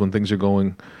yourselves when things are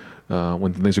going well,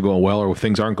 or when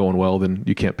things aren't going well. Then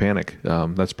you can't panic.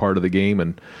 That's part of the game,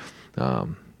 and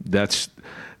that's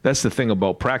the thing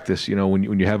about practice.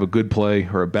 When you have a good play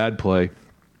or a bad play,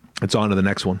 it's on to the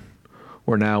next one.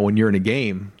 Or now, when you're in a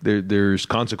game, there's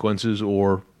consequences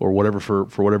or whatever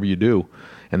for whatever you do,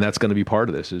 and that's going to be part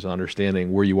of this, is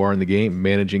understanding where you are in the game,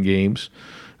 managing games,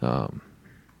 not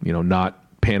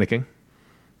panicking,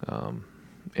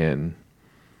 and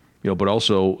but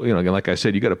also again, like I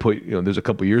said, you got to put there's a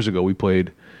couple of years ago we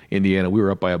played Indiana, we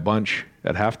were up by a bunch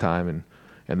at halftime,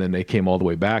 and then they came all the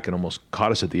way back and almost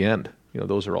caught us at the end.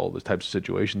 those are all the types of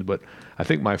situations. But I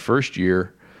think my first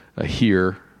year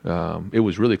here, it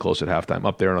was really close at halftime.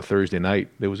 Up there on a Thursday night,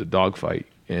 there was a dogfight,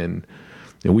 and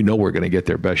we know we're going to get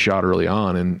their best shot early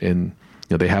on, and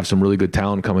they have some really good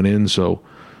talent coming in, so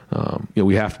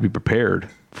we have to be prepared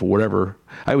for whatever.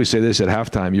 I always say this at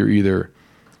halftime: you're either,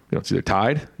 it's either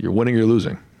tied, you're winning, or you're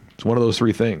losing. It's one of those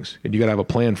three things, and you got to have a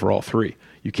plan for all three.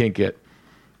 You can't get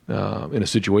in a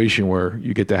situation where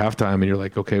you get to halftime and you're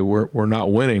like, okay, we're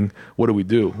not winning. What do we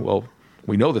do? Well,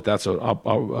 we know that that's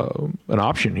an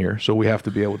option here, so we have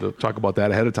to be able to talk about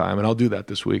that ahead of time, and I'll do that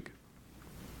this week.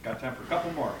 Got time for a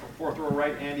couple more. Fourth row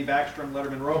right, Andy Backstrom,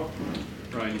 Letterman Row.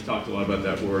 Ryan, you talked a lot about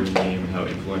that Oregon game and how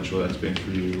influential that's been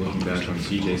for you looking back on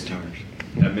CJ's time.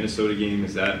 That Minnesota game,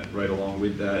 is that right along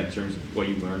with that in terms of what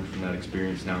you learned from that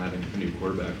experience now having a new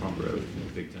quarterback on the road in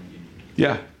a Big Ten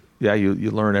game? Yeah,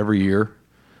 you learn every year.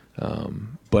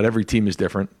 But every team is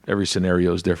different. Every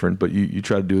scenario is different. But you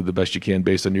try to do the best you can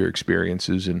based on your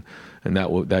experiences, and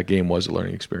that game was a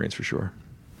learning experience for sure.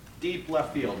 Deep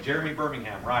left field, Jeremy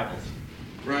Birmingham, Rivals.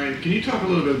 Ryan, can you talk a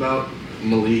little bit about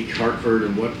Malik Hartford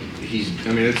and what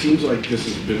it seems like this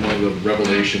has been one of the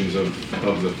revelations of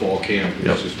the fall camp.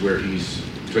 It's just where he's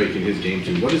taking his game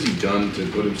to. What has he done to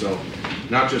put himself,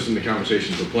 not just in the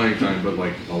conversations of playing time, but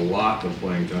like a lot of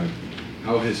playing time?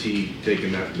 How has he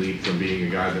taken that leap from being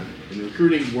a guy that in the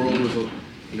recruiting world was a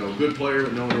good player,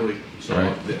 but no one really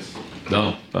saw this?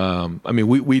 No.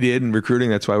 We did in recruiting.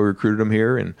 That's why we recruited him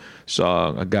here, and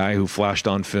saw a guy who flashed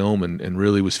on film and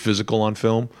really was physical on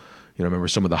film. I remember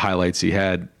some of the highlights he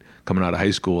had coming out of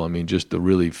high school. Just a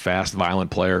really fast,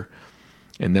 violent player.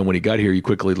 And then when he got here, you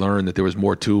quickly learned that there was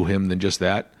more to him than just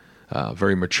that.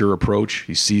 Very mature approach.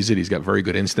 He sees it. He's got very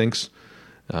good instincts.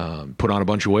 Put on a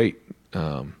bunch of weight.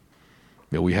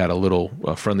 We had a little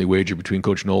friendly wager between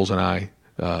Coach Knowles and I.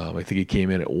 I think he came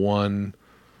in at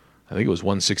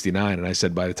 169, and I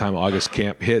said by the time August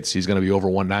camp hits, he's going to be over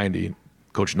 190.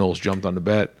 Coach Knowles jumped on the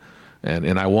bet,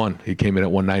 and I won. He came in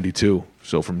at 192.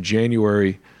 So from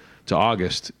January to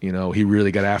August, he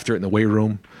really got after it in the weight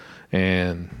room,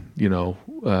 and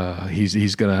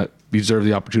he's going to deserve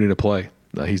the opportunity to play.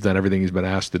 He's done everything he's been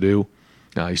asked to do.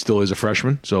 He still is a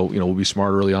freshman, so we'll be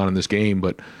smart early on in this game,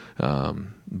 but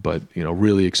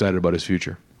really excited about his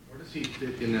future. Where does he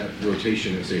fit in that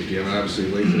rotation at safety? Obviously,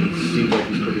 Lathan seems like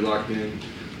he's pretty locked in.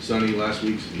 Sonny last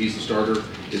week, he's the starter.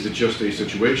 Is it just a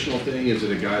situational thing? Is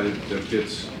it a guy that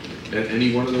fits at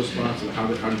any one of those spots? And how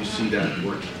do you see that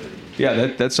working? Yeah,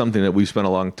 that's something that we've spent a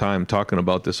long time talking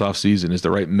about this offseason, is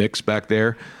the right mix back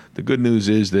there. The good news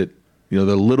is that they're a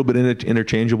little bit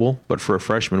interchangeable, but for a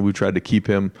freshman, we've tried to keep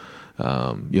him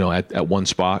at one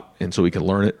spot, and so he can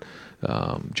learn it.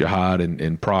 Jihad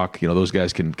and Proc, those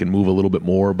guys can move a little bit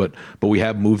more, but we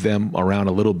have moved them around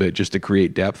a little bit just to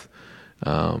create depth.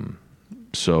 But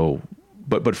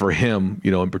for him,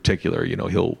 in particular,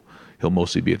 he'll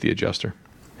mostly be at the adjuster.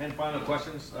 And final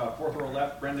questions, fourth row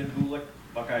left, Brendan Gulick,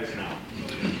 Buckeyes Now.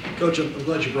 Coach, I'm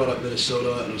glad you brought up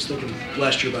Minnesota, and I was thinking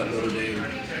last year about Notre Dame.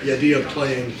 The idea of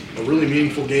playing a really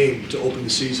meaningful game to open the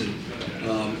season.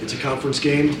 It's a conference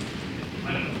game.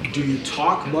 Do you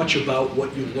talk much about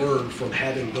what you learned from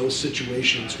having those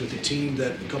situations with a team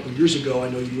that a couple of years ago I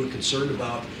know you were concerned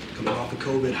about coming off of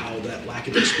COVID, how that lack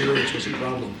of experience was a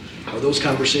problem? Are those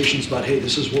conversations about, hey,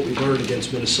 this is what we learned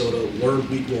against Minnesota, learned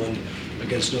week one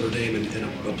against Notre Dame, and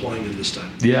applying it this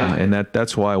time? Yeah, and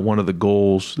that's why one of the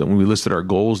goals, that when we listed our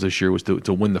goals this year, was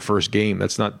to win the first game.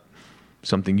 That's not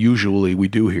something usually we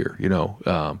do here,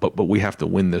 but we have to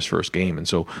win this first game, and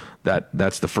so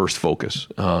that's the first focus.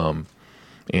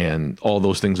 And all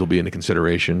those things will be into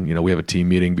consideration. We have a team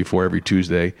meeting before every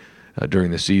Tuesday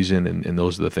during the season, and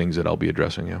those are the things that I'll be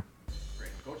addressing. Yeah.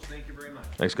 Great, Coach. Thank you very much.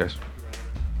 Thanks, guys.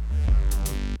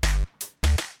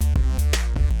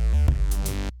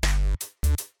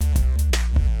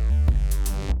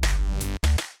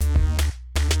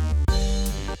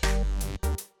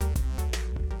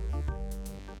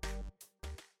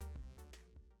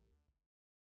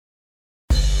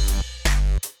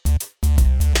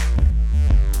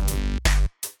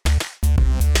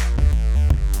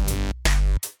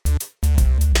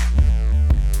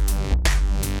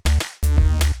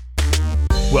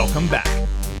 Welcome back.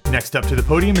 Next up to the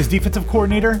podium is defensive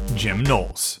coordinator Jim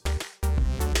Knowles.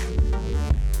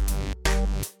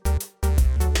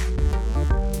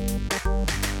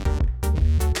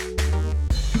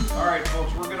 All right,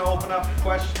 folks, we're going to open up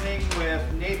questioning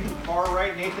with Nathan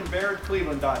Farwright, Nathan Baird,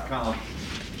 Cleveland.com.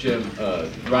 Jim,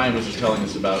 Ryan was just telling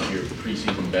us about your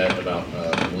preseason bet about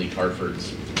Malik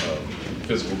Hartford's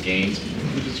physical gains.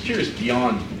 I'm just curious,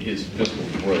 beyond his physical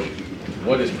growth,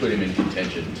 what has put him in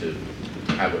contention to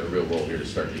have a real role here to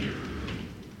start the year?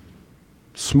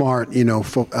 smart,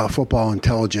 football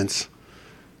intelligence.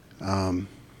 Had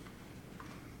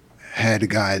a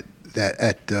guy that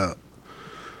at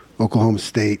Oklahoma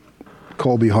State,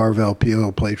 Colby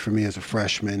Harvell-Peel, played for me as a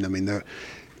freshman. I mean,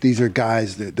 these are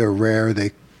guys that they're rare.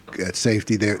 They at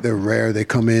safety, they're rare. They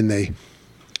come in, they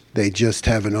just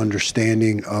have an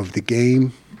understanding of the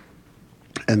game,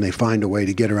 and they find a way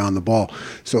to get around the ball.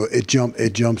 So it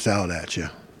jumps out at you.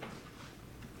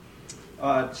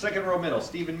 Second row middle,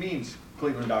 Stephen Means,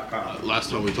 Cleveland.com.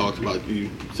 Last time we talked about, you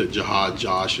said Jihad,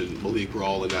 Josh, and Malik were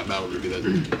all in that battle to be that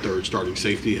third starting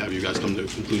safety. Have you guys come to a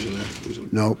conclusion there?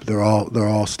 Nope, they're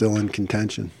all still in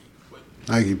contention.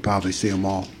 I can probably see them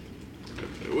all.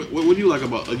 What do you like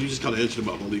about? You just kind of answered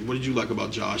about Malik. What did you like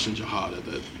about Josh and Jihad at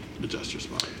that adjuster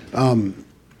spot?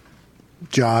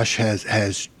 Josh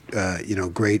has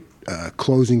great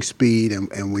closing speed,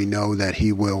 and we know that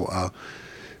he will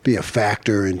be a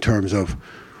factor in terms of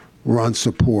run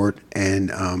support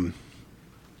and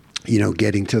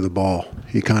getting to the ball.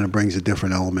 He kind of brings a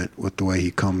different element with the way he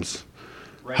comes,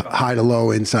 high to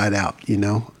low, inside out.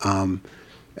 And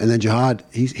then Jihad,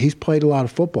 he's played a lot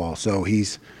of football, so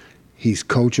he's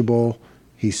coachable,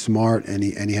 he's smart, and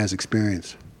he has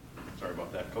experience. Sorry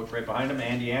about that. Coach right behind him,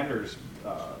 Andy Anders,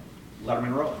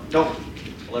 Letterman Row. No,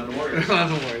 11 Warriors.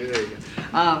 11 Warriors, there you go.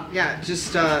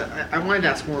 I wanted to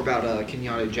ask more about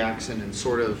Kenyatta Jackson and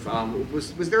sort of,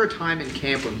 was there a time in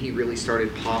camp when he really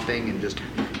started popping, and just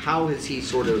how has he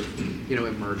sort of,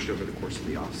 emerged over the course of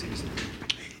the offseason?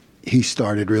 He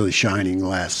started really shining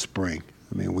last spring.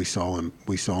 I mean, we saw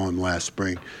him last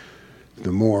spring.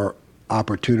 The more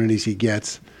opportunities he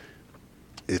gets,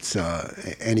 it's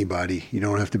anybody. You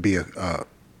don't have to be a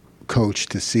coach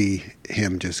to see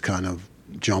him just kind of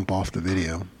jump off the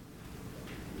video.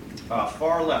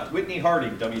 Far left, Whitney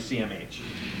Harding, WCMH.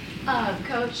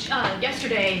 Coach,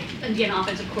 yesterday, Indiana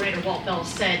offensive coordinator Walt Bell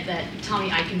said that Tommy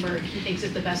Eichenberg, he thinks,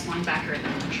 is the best linebacker in the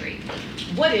country.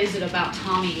 What is it about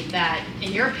Tommy that,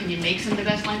 in your opinion, makes him the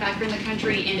best linebacker in the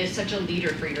country and is such a leader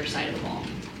for your side of the ball?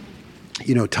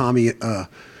 Tommy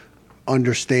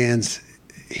understands,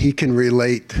 he can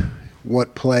relate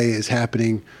what play is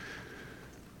happening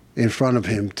in front of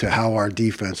him to how our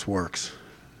defense works.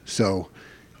 So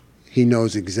he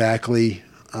knows exactly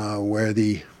where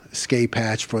the escape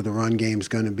hatch for the run game is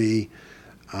going to be.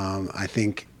 I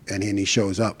think, and he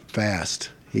shows up fast.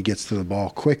 He gets to the ball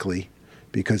quickly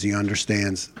because he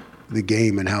understands the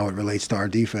game and how it relates to our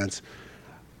defense.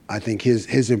 I think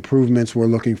his improvements we're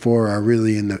looking for are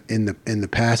really in the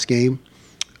pass game.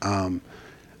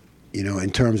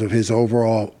 In terms of his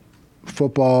overall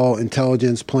football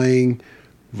intelligence playing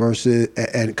versus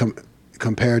and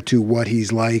compared to what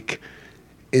he's like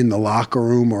in the locker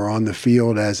room or on the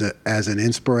field as an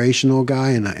inspirational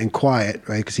guy and quiet,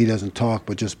 right? Because he doesn't talk,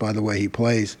 but just by the way he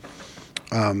plays,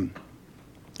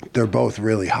 they're both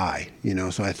really high.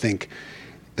 So I think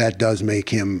that does make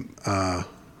him. I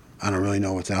don't really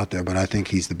know what's out there, but I think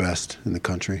he's the best in the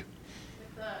country.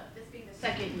 With this being the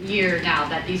second year now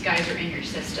that these guys are in your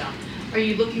system, are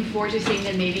you looking forward to seeing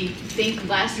them maybe think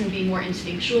less and be more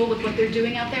instinctual with what they're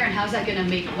doing out there? And how's that going to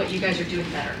make what you guys are doing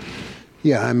better?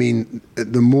 Yeah, I mean,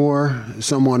 the more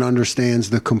someone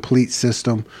understands the complete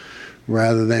system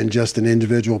rather than just an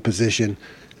individual position,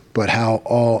 but how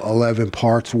all 11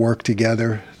 parts work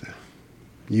together,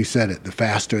 you said it, the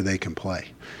faster they can play.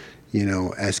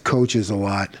 As coaches a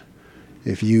lot,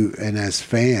 and as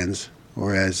fans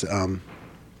or as,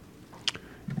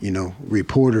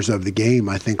 reporters of the game,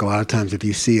 I think a lot of times if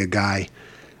you see a guy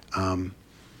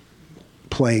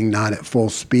playing not at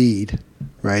full speed,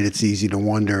 right, it's easy to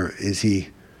wonder, is he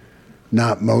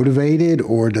not motivated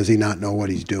or does he not know what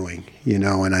he's doing?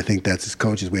 And I think that's as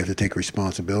coaches, we have to take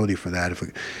responsibility for that.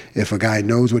 If a guy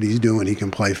knows what he's doing, he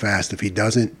can play fast. If he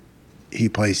doesn't, he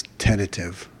plays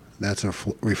tentative. That's a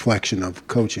reflection of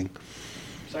coaching.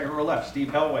 Second row left, Steve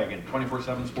Hellwagon,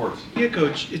 24/7 Sports. Yeah,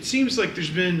 Coach, it seems like there's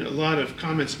been a lot of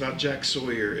comments about Jack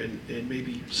Sawyer and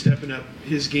maybe stepping up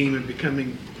his game and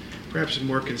becoming perhaps a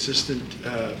more consistent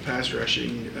pass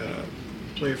rushing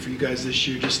player for you guys this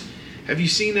year. Just have you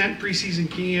seen that in preseason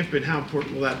camp, and how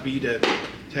important will that be to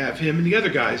have him and the other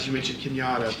guys you mentioned,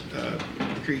 Kenyatta,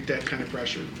 create that kind of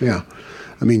pressure? Yeah,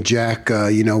 I mean, Jack,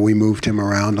 we moved him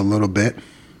around a little bit.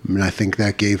 I mean, I think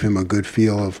that gave him a good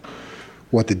feel of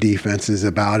what the defense is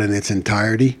about in its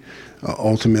entirety.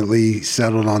 Ultimately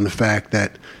settled on the fact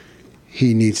that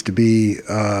he needs to be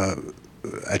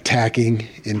attacking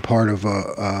in part of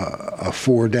a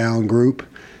four-down group,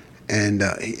 and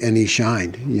he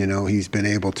shined. He's been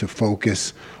able to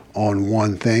focus on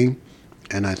one thing,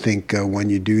 and I think when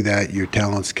you do that, your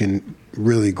talents can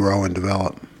really grow and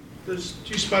develop. Those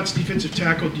two spots, defensive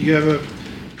tackle, do you have a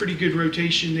pretty good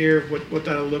rotation there. What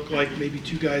that'll look like? Maybe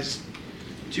 2 guys,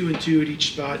 2 and 2 at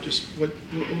each spot. Just what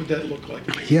would that look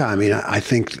like? Yeah, I mean, I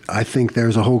think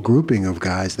there's a whole grouping of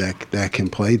guys that can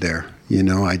play there. You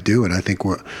know, I do, and I think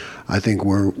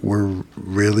we're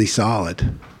really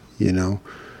solid. You know,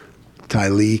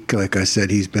 Tyleek, like I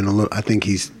said, he's been a little. I think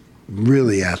he's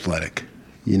really athletic.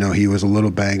 You know, he was a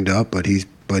little banged up, but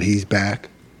he's back.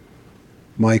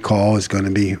 Mike Hall is going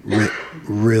to be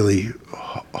really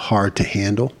hard to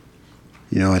handle.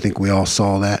 You know, I think we all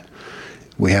saw that.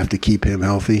 We have to keep him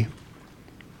healthy.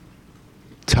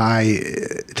 Ty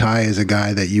is a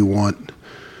guy that you want,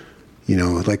 you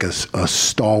know, like a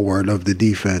stalwart of the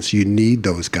defense. You need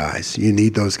those guys. You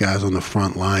need those guys on the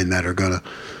front line that are going to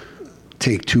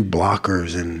take 2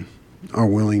 blockers and are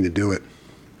willing to do it.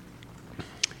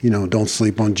 You know, don't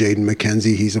sleep on Jaden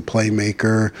McKenzie. He's a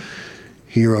playmaker.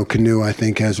 Hero Canoe, I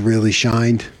think, has really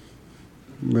shined,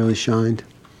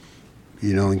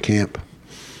 you know, in camp.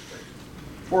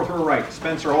 4th row right,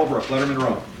 Spencer Holbrook, Letterman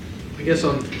Row. I guess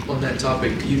on that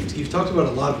topic, you've talked about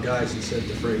a lot of guys and said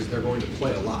the phrase they're going to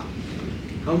play a lot.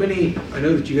 How many? I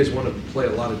know that you guys want to play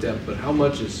a lot of depth, but how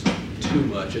much is too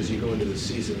much as you go into the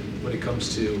season when it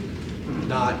comes to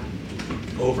not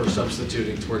over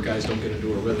substituting to where guys don't get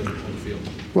into a rhythm on the field?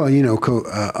 Well, you know,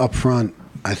 up front,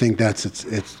 I think that's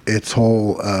it's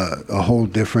whole a whole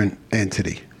different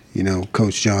entity. You know,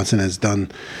 Coach Johnson has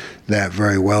done that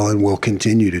very well and will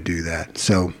continue to do that.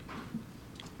 So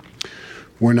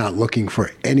we're not looking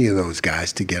for any of those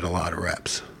guys to get a lot of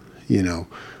reps. You know,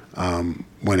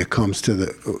 when it comes to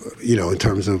the, you know, in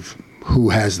terms of who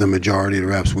has the majority of the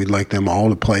reps, we'd like them all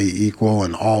to play equal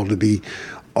and all to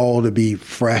be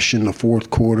fresh in the 4th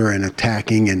quarter and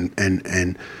attacking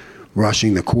and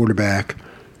rushing the quarterback.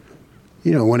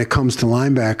 You know, when it comes to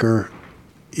linebacker,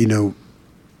 you know,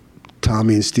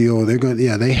 Tommy and Steele,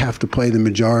 they have to play the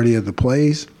majority of the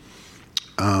plays.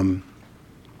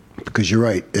 Because you're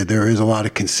right, there is a lot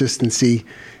of consistency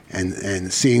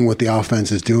and seeing what the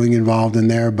offense is doing involved in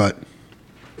there. But,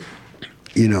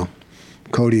 you know,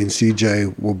 Cody and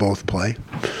CJ will both play.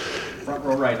 Front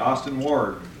row right, Austin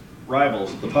Ward,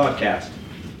 Rivals, the podcast.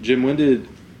 Jim, when did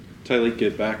Tyleek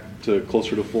get back to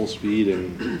closer to full speed,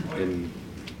 and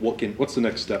what's the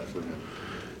next step for him?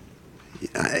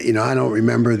 You know, I don't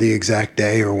remember the exact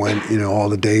day or when, you know, all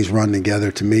the days run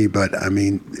together to me, but I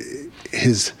mean,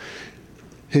 his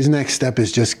next step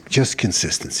is just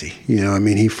consistency. You know, I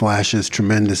mean, he flashes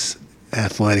tremendous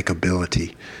athletic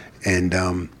ability, and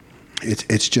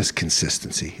it's just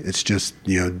consistency. It's just,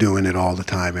 you know, doing it all the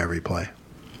time, every play.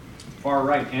 Far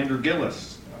right, Andrew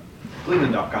Gillis,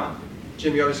 Cleveland.com.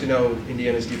 Jim, you obviously know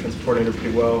Indiana's defensive coordinator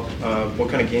pretty well. What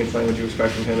kind of game plan would you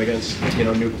expect from him against, you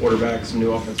know, new quarterbacks and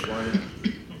new offensive linemen?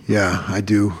 Yeah, I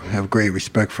do have great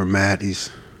respect for Matt. He's,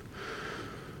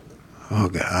 oh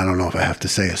God, I don't know if I have to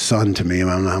say a son to me. I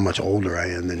don't know how much older I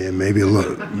am than him. Maybe a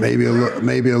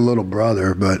little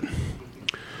brother, but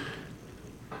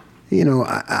you know,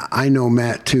 I know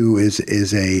Matt too is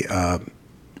he's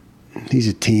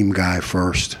a team guy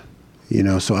first. You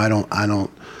know, so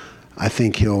I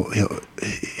think he'll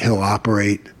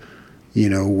operate, you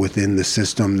know, within the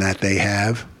system that they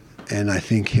have, and I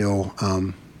think he'll,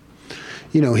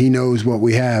 you know, he knows what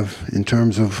we have in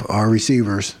terms of our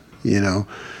receivers, you know,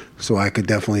 so I could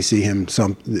definitely see him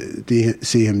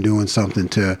doing something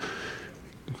to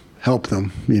help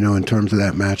them, you know, in terms of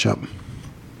that matchup.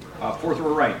 4th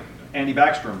row right, Andy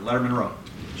Backstrom, Letterman Row.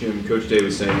 Jim, Coach Day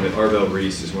was saying that Arvell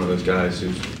Reese is one of those guys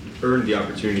who's earned the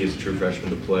opportunity as a true freshman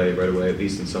to play right away, at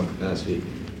least in some capacity.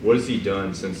 What has he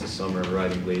done since the summer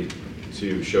arriving late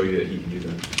to show you that he can do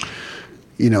that?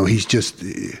 You know, he's just,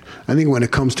 I think when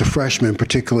it comes to freshmen,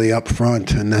 particularly up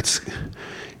front, and that's,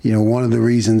 you know, one of the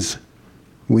reasons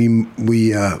we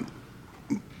moved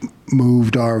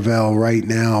Arvell right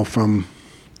now from,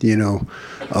 you know,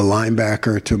 a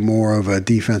linebacker to more of a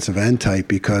defensive end type,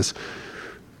 because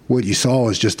what you saw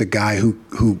is just a guy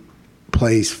who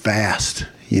plays fast.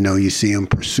 You know, you see him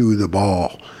pursue the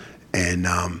ball and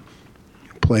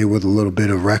play with a little bit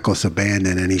of reckless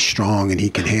abandon, and he's strong and he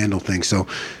can handle things. So,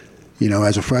 you know,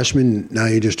 as a freshman, now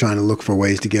you're just trying to look for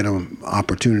ways to get him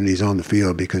opportunities on the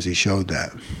field because he showed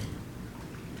that.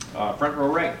 Front row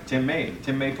right, Tim May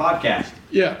podcast.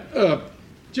 Yeah.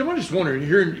 Jim, I'm just wondering,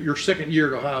 you're in your 2nd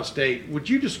year at Ohio State. Would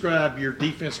you describe your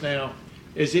defense now?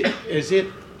 Is it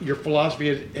your philosophy,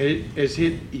 has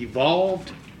it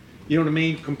evolved? You know what I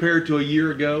mean, compared to a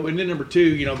year ago? And then number 2,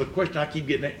 you know, the question I keep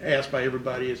getting asked by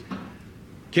everybody is,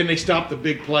 can they stop the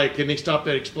big play? Can they stop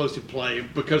that explosive play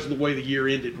because of the way the year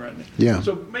ended right now? Yeah.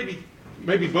 So maybe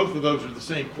both of those are the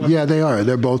same question. Yeah, they are.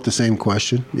 They're both the same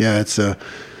question. Yeah, it's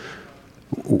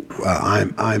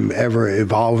I'm ever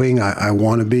evolving. I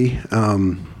want to be.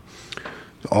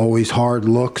 Always hard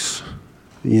looks,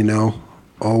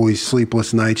 always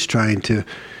sleepless nights trying to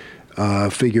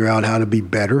figure out how to be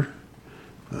better.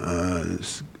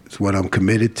 It's what I'm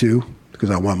committed to, because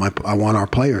I want our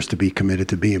players to be committed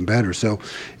to being better. So,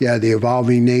 yeah, the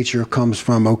evolving nature comes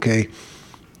from,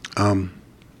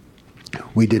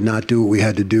 we did not do what we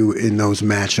had to do in those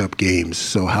matchup games.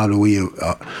 So how do we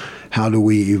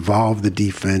evolve the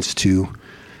defense to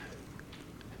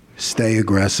stay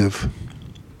aggressive,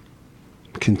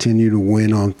 continue to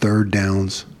win on third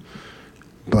downs,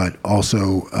 but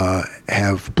also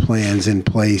have plans in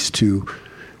place to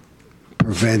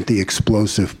prevent the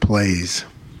explosive plays.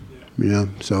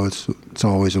 So it's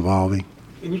always evolving.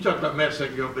 And you talked about Matt a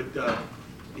second ago, but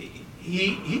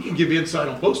he can give insight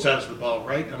on both sides of the ball,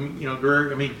 right? I mean,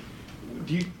 Greg. I mean,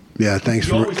 do you? Yeah, thanks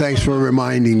for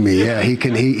reminding me. Yeah, he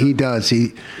can. He does.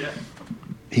 He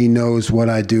knows what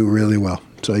I do really well.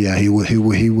 So yeah, he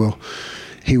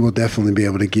will definitely be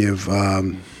able to give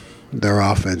their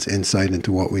offense insight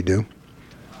into what we do.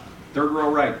 Third row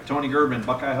right, Tony Girdman,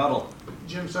 Buckeye Huddle.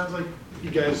 Jim, sounds like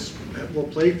you guys will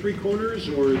play three corners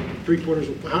or three quarters.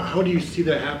 How do you see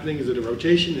that happening? Is it a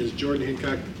rotation? Is Jordan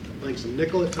Hancock playing some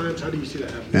nickel at times? How do you see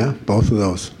that happening? Yeah, both of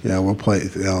those. Yeah, we'll play.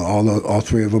 All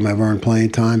three of them have earned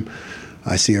playing time.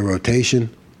 I see a rotation.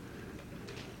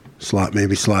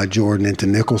 Maybe slide Jordan into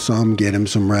nickel some, get him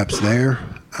some reps there.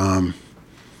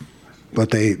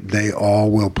 But they all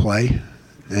will play.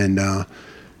 And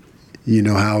you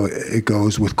know how it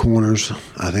goes with corners.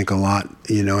 I think a lot,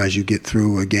 as you get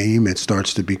through a game, it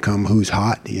starts to become who's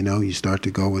hot. You start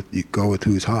to go with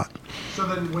who's hot. So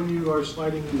then when you are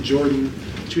sliding Jordan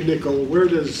to nickel, where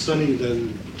does Sonny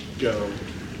then go?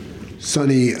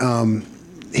 Sonny,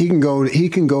 he can go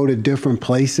to different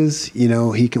places.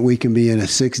 We can be in a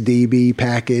 6 DB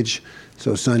package,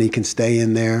 so Sonny can stay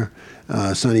in there.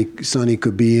 Sonny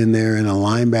could be in there in a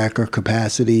linebacker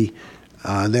capacity.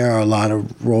 There are a lot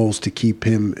of roles to keep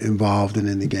him involved and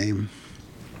in the game.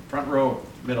 Front row,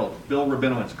 middle, Bill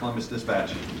Rabinowitz, Columbus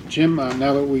Dispatch. Jim,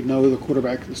 now that we know the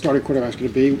starting quarterback's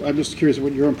going to be, I'm just curious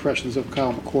what your impressions of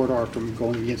Kyle McCord are from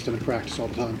going against him in practice all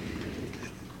the time.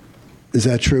 Is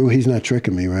that true? He's not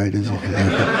tricking me, right? Is he?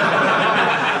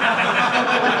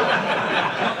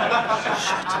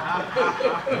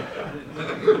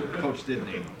 Coach did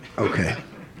name.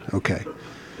 Okay.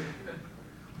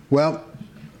 Well,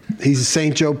 he's a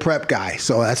St. Joe prep guy,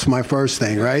 so that's my first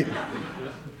thing, right?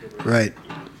 Right.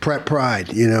 Prep pride,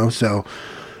 so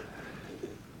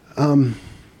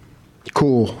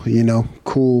cool,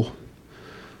 cool,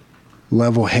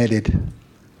 level-headed,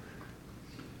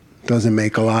 doesn't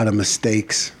make a lot of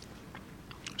mistakes,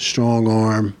 strong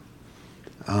arm,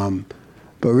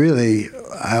 but really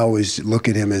I always look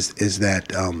at him as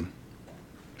that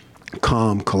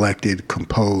calm, collected,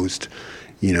 composed,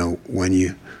 when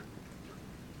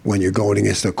you're going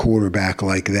against a quarterback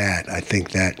like that. I think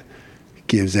that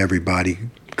gives everybody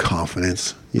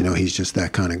confidence. He's just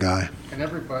that kind of guy. And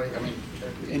everybody,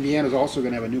 Indiana's also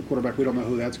going to have a new quarterback. We don't know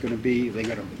who that's going to be. They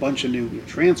got a bunch of new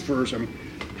transfers.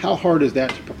 How hard is that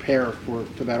to prepare for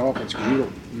that offense? Because you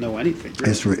don't know anything.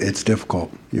 Really. It's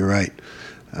difficult. You're right.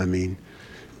 You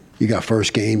got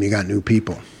first game, you got new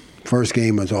people. First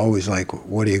game was always like,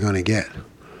 what are you going to get?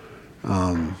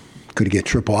 Could get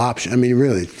triple option.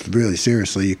 Really, really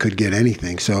seriously, you could get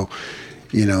anything. So,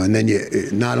 and then you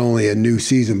not only a new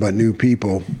season but new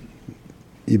people.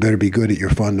 You better be good at your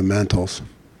fundamentals,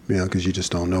 because you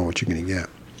just don't know what you're going to get.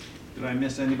 Did I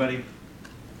miss anybody?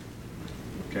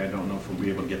 Okay, I don't know if we'll be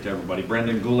able to get to everybody.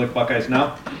 Brendan Gulick, Buckeyes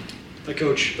Now. Hi,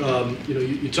 Coach.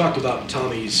 You talked about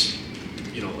Tommy's,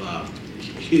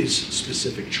 his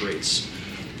specific traits,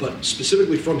 but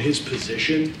specifically from his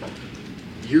position.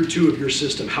 Year 2 of your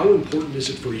system, how important is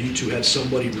it for you to have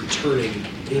somebody returning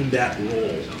in that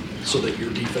role so that your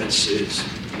defense is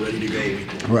ready to go?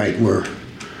 Right, we're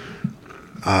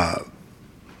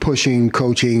pushing,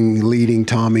 coaching, leading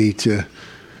Tommy to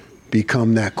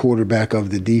become that quarterback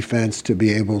of the defense, to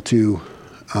be able to,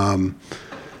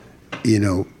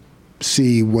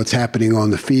 see what's happening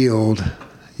on the field,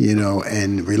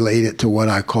 and relate it to what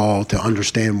I call, to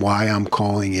understand why I'm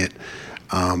calling it.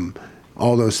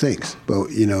 All those things.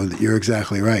 But, you're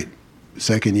exactly right.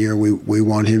 Second year, we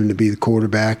want him to be the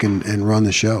quarterback and run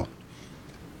the show.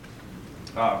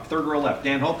 Third row left,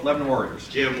 Dan Hope, Lebanon Warriors.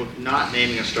 Jim, with not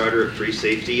naming a starter at free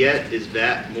safety yet, is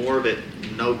that more of it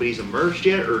nobody's emerged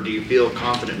yet, or do you feel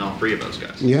confident in all three of those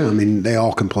guys? Yeah, they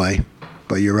all can play.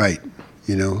 But you're right.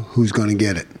 Who's going to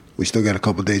get it? We still got a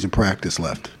couple of days of practice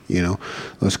left.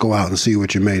 Let's go out and see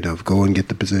what you're made of. Go and get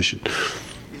the position.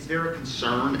 Is there a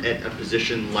concern at a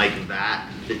position like that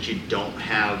you don't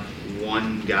have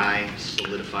one guy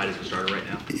solidified as a starter right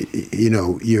now?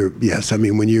 Yes. I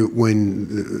mean, when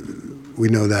we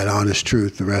know that honest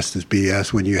truth, the rest is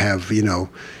BS. When you have,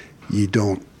 you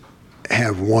don't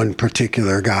have one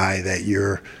particular guy that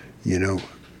you're,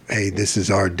 hey, this is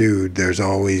our dude. There's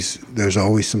always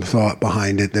some thought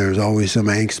behind it. There's always some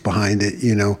angst behind it.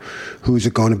 Who's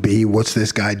it going to be? What's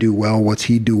this guy do well? What's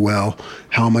he do well?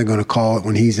 How am I going to call it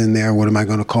when he's in there? What am I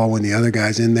going to call when the other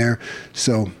guy's in there?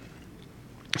 So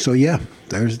yeah,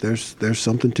 there's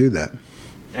something to that.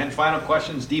 And final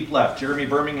questions, deep left. Jeremy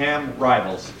Birmingham,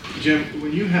 Rivals. Jim,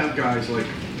 when you have guys like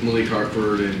Malik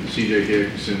Hartford and C.J.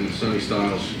 Hicks and Sonny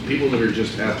Styles, people that are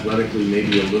just athletically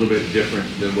maybe a little bit different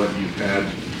than what you've had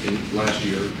in last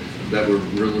year, that were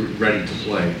really ready to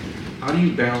play, how do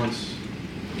you balance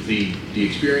the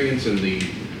experience and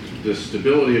the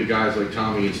stability of guys like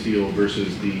Tommy and Steele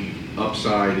versus the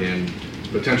upside and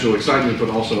potential excitement, but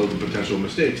also the potential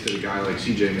mistakes that a guy like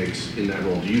C.J. makes in that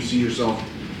role? Do you see yourself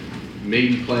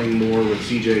maybe playing more with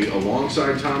CJ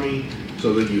alongside Tommy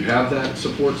so that you have that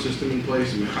support system in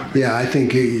place? Yeah, I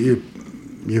think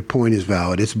your point is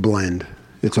valid. It's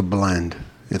a blend,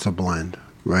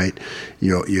 right?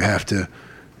 You have to,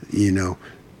 the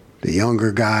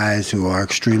younger guys who are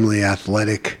extremely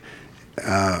athletic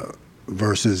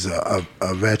versus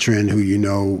a veteran who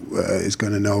is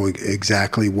going to know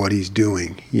exactly what he's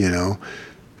doing,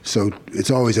 So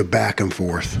it's always a back and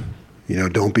forth.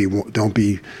 Don't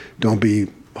be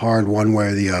hard one way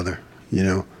or the other.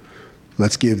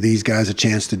 Let's give these guys a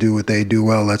chance to do what they do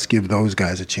well. Let's give those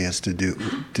guys a chance to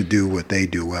do what they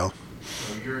do well.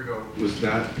 A year ago, was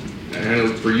that, and I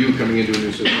know for you coming into a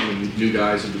new system and new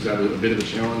guys, was that a bit of a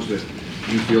challenge that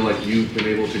you feel like you've been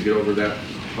able to get over that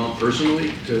hump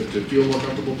personally to feel more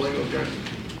comfortable playing those guys?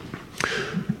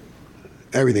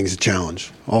 Everything's a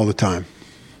challenge all the time,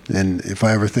 and if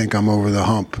I ever think I'm over the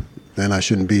hump, then I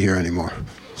shouldn't be here anymore.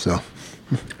 So,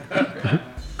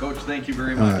 Coach, thank you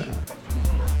very much.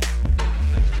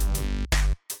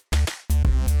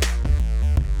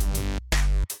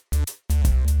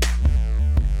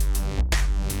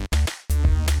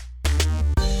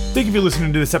 Thank you for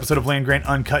listening to this episode of Land Grant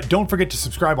Uncut. Don't forget to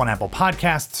subscribe on Apple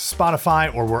Podcasts,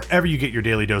 Spotify, or wherever you get your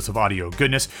daily dose of audio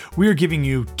goodness. We are giving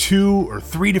you 2 or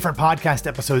 3 different podcast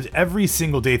episodes every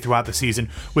single day throughout the season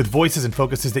with voices and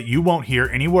focuses that you won't hear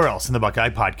anywhere else in the Buckeye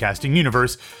podcasting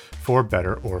universe, for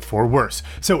better or for worse.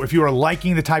 So if you are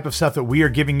liking the type of stuff that we are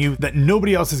giving you that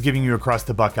nobody else is giving you across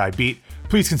the Buckeye beat,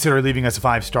 please consider leaving us a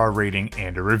 5-star rating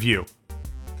and a review.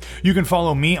 You can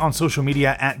follow me on social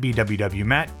media at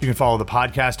BWWMatt. You can follow the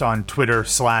podcast on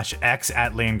Twitter/X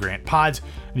at LandGrantPods.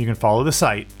 And you can follow the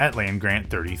site at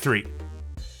LandGrant33. All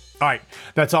right,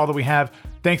 that's all that we have.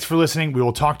 Thanks for listening. We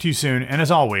will talk to you soon. And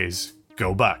as always,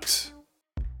 go Bucks.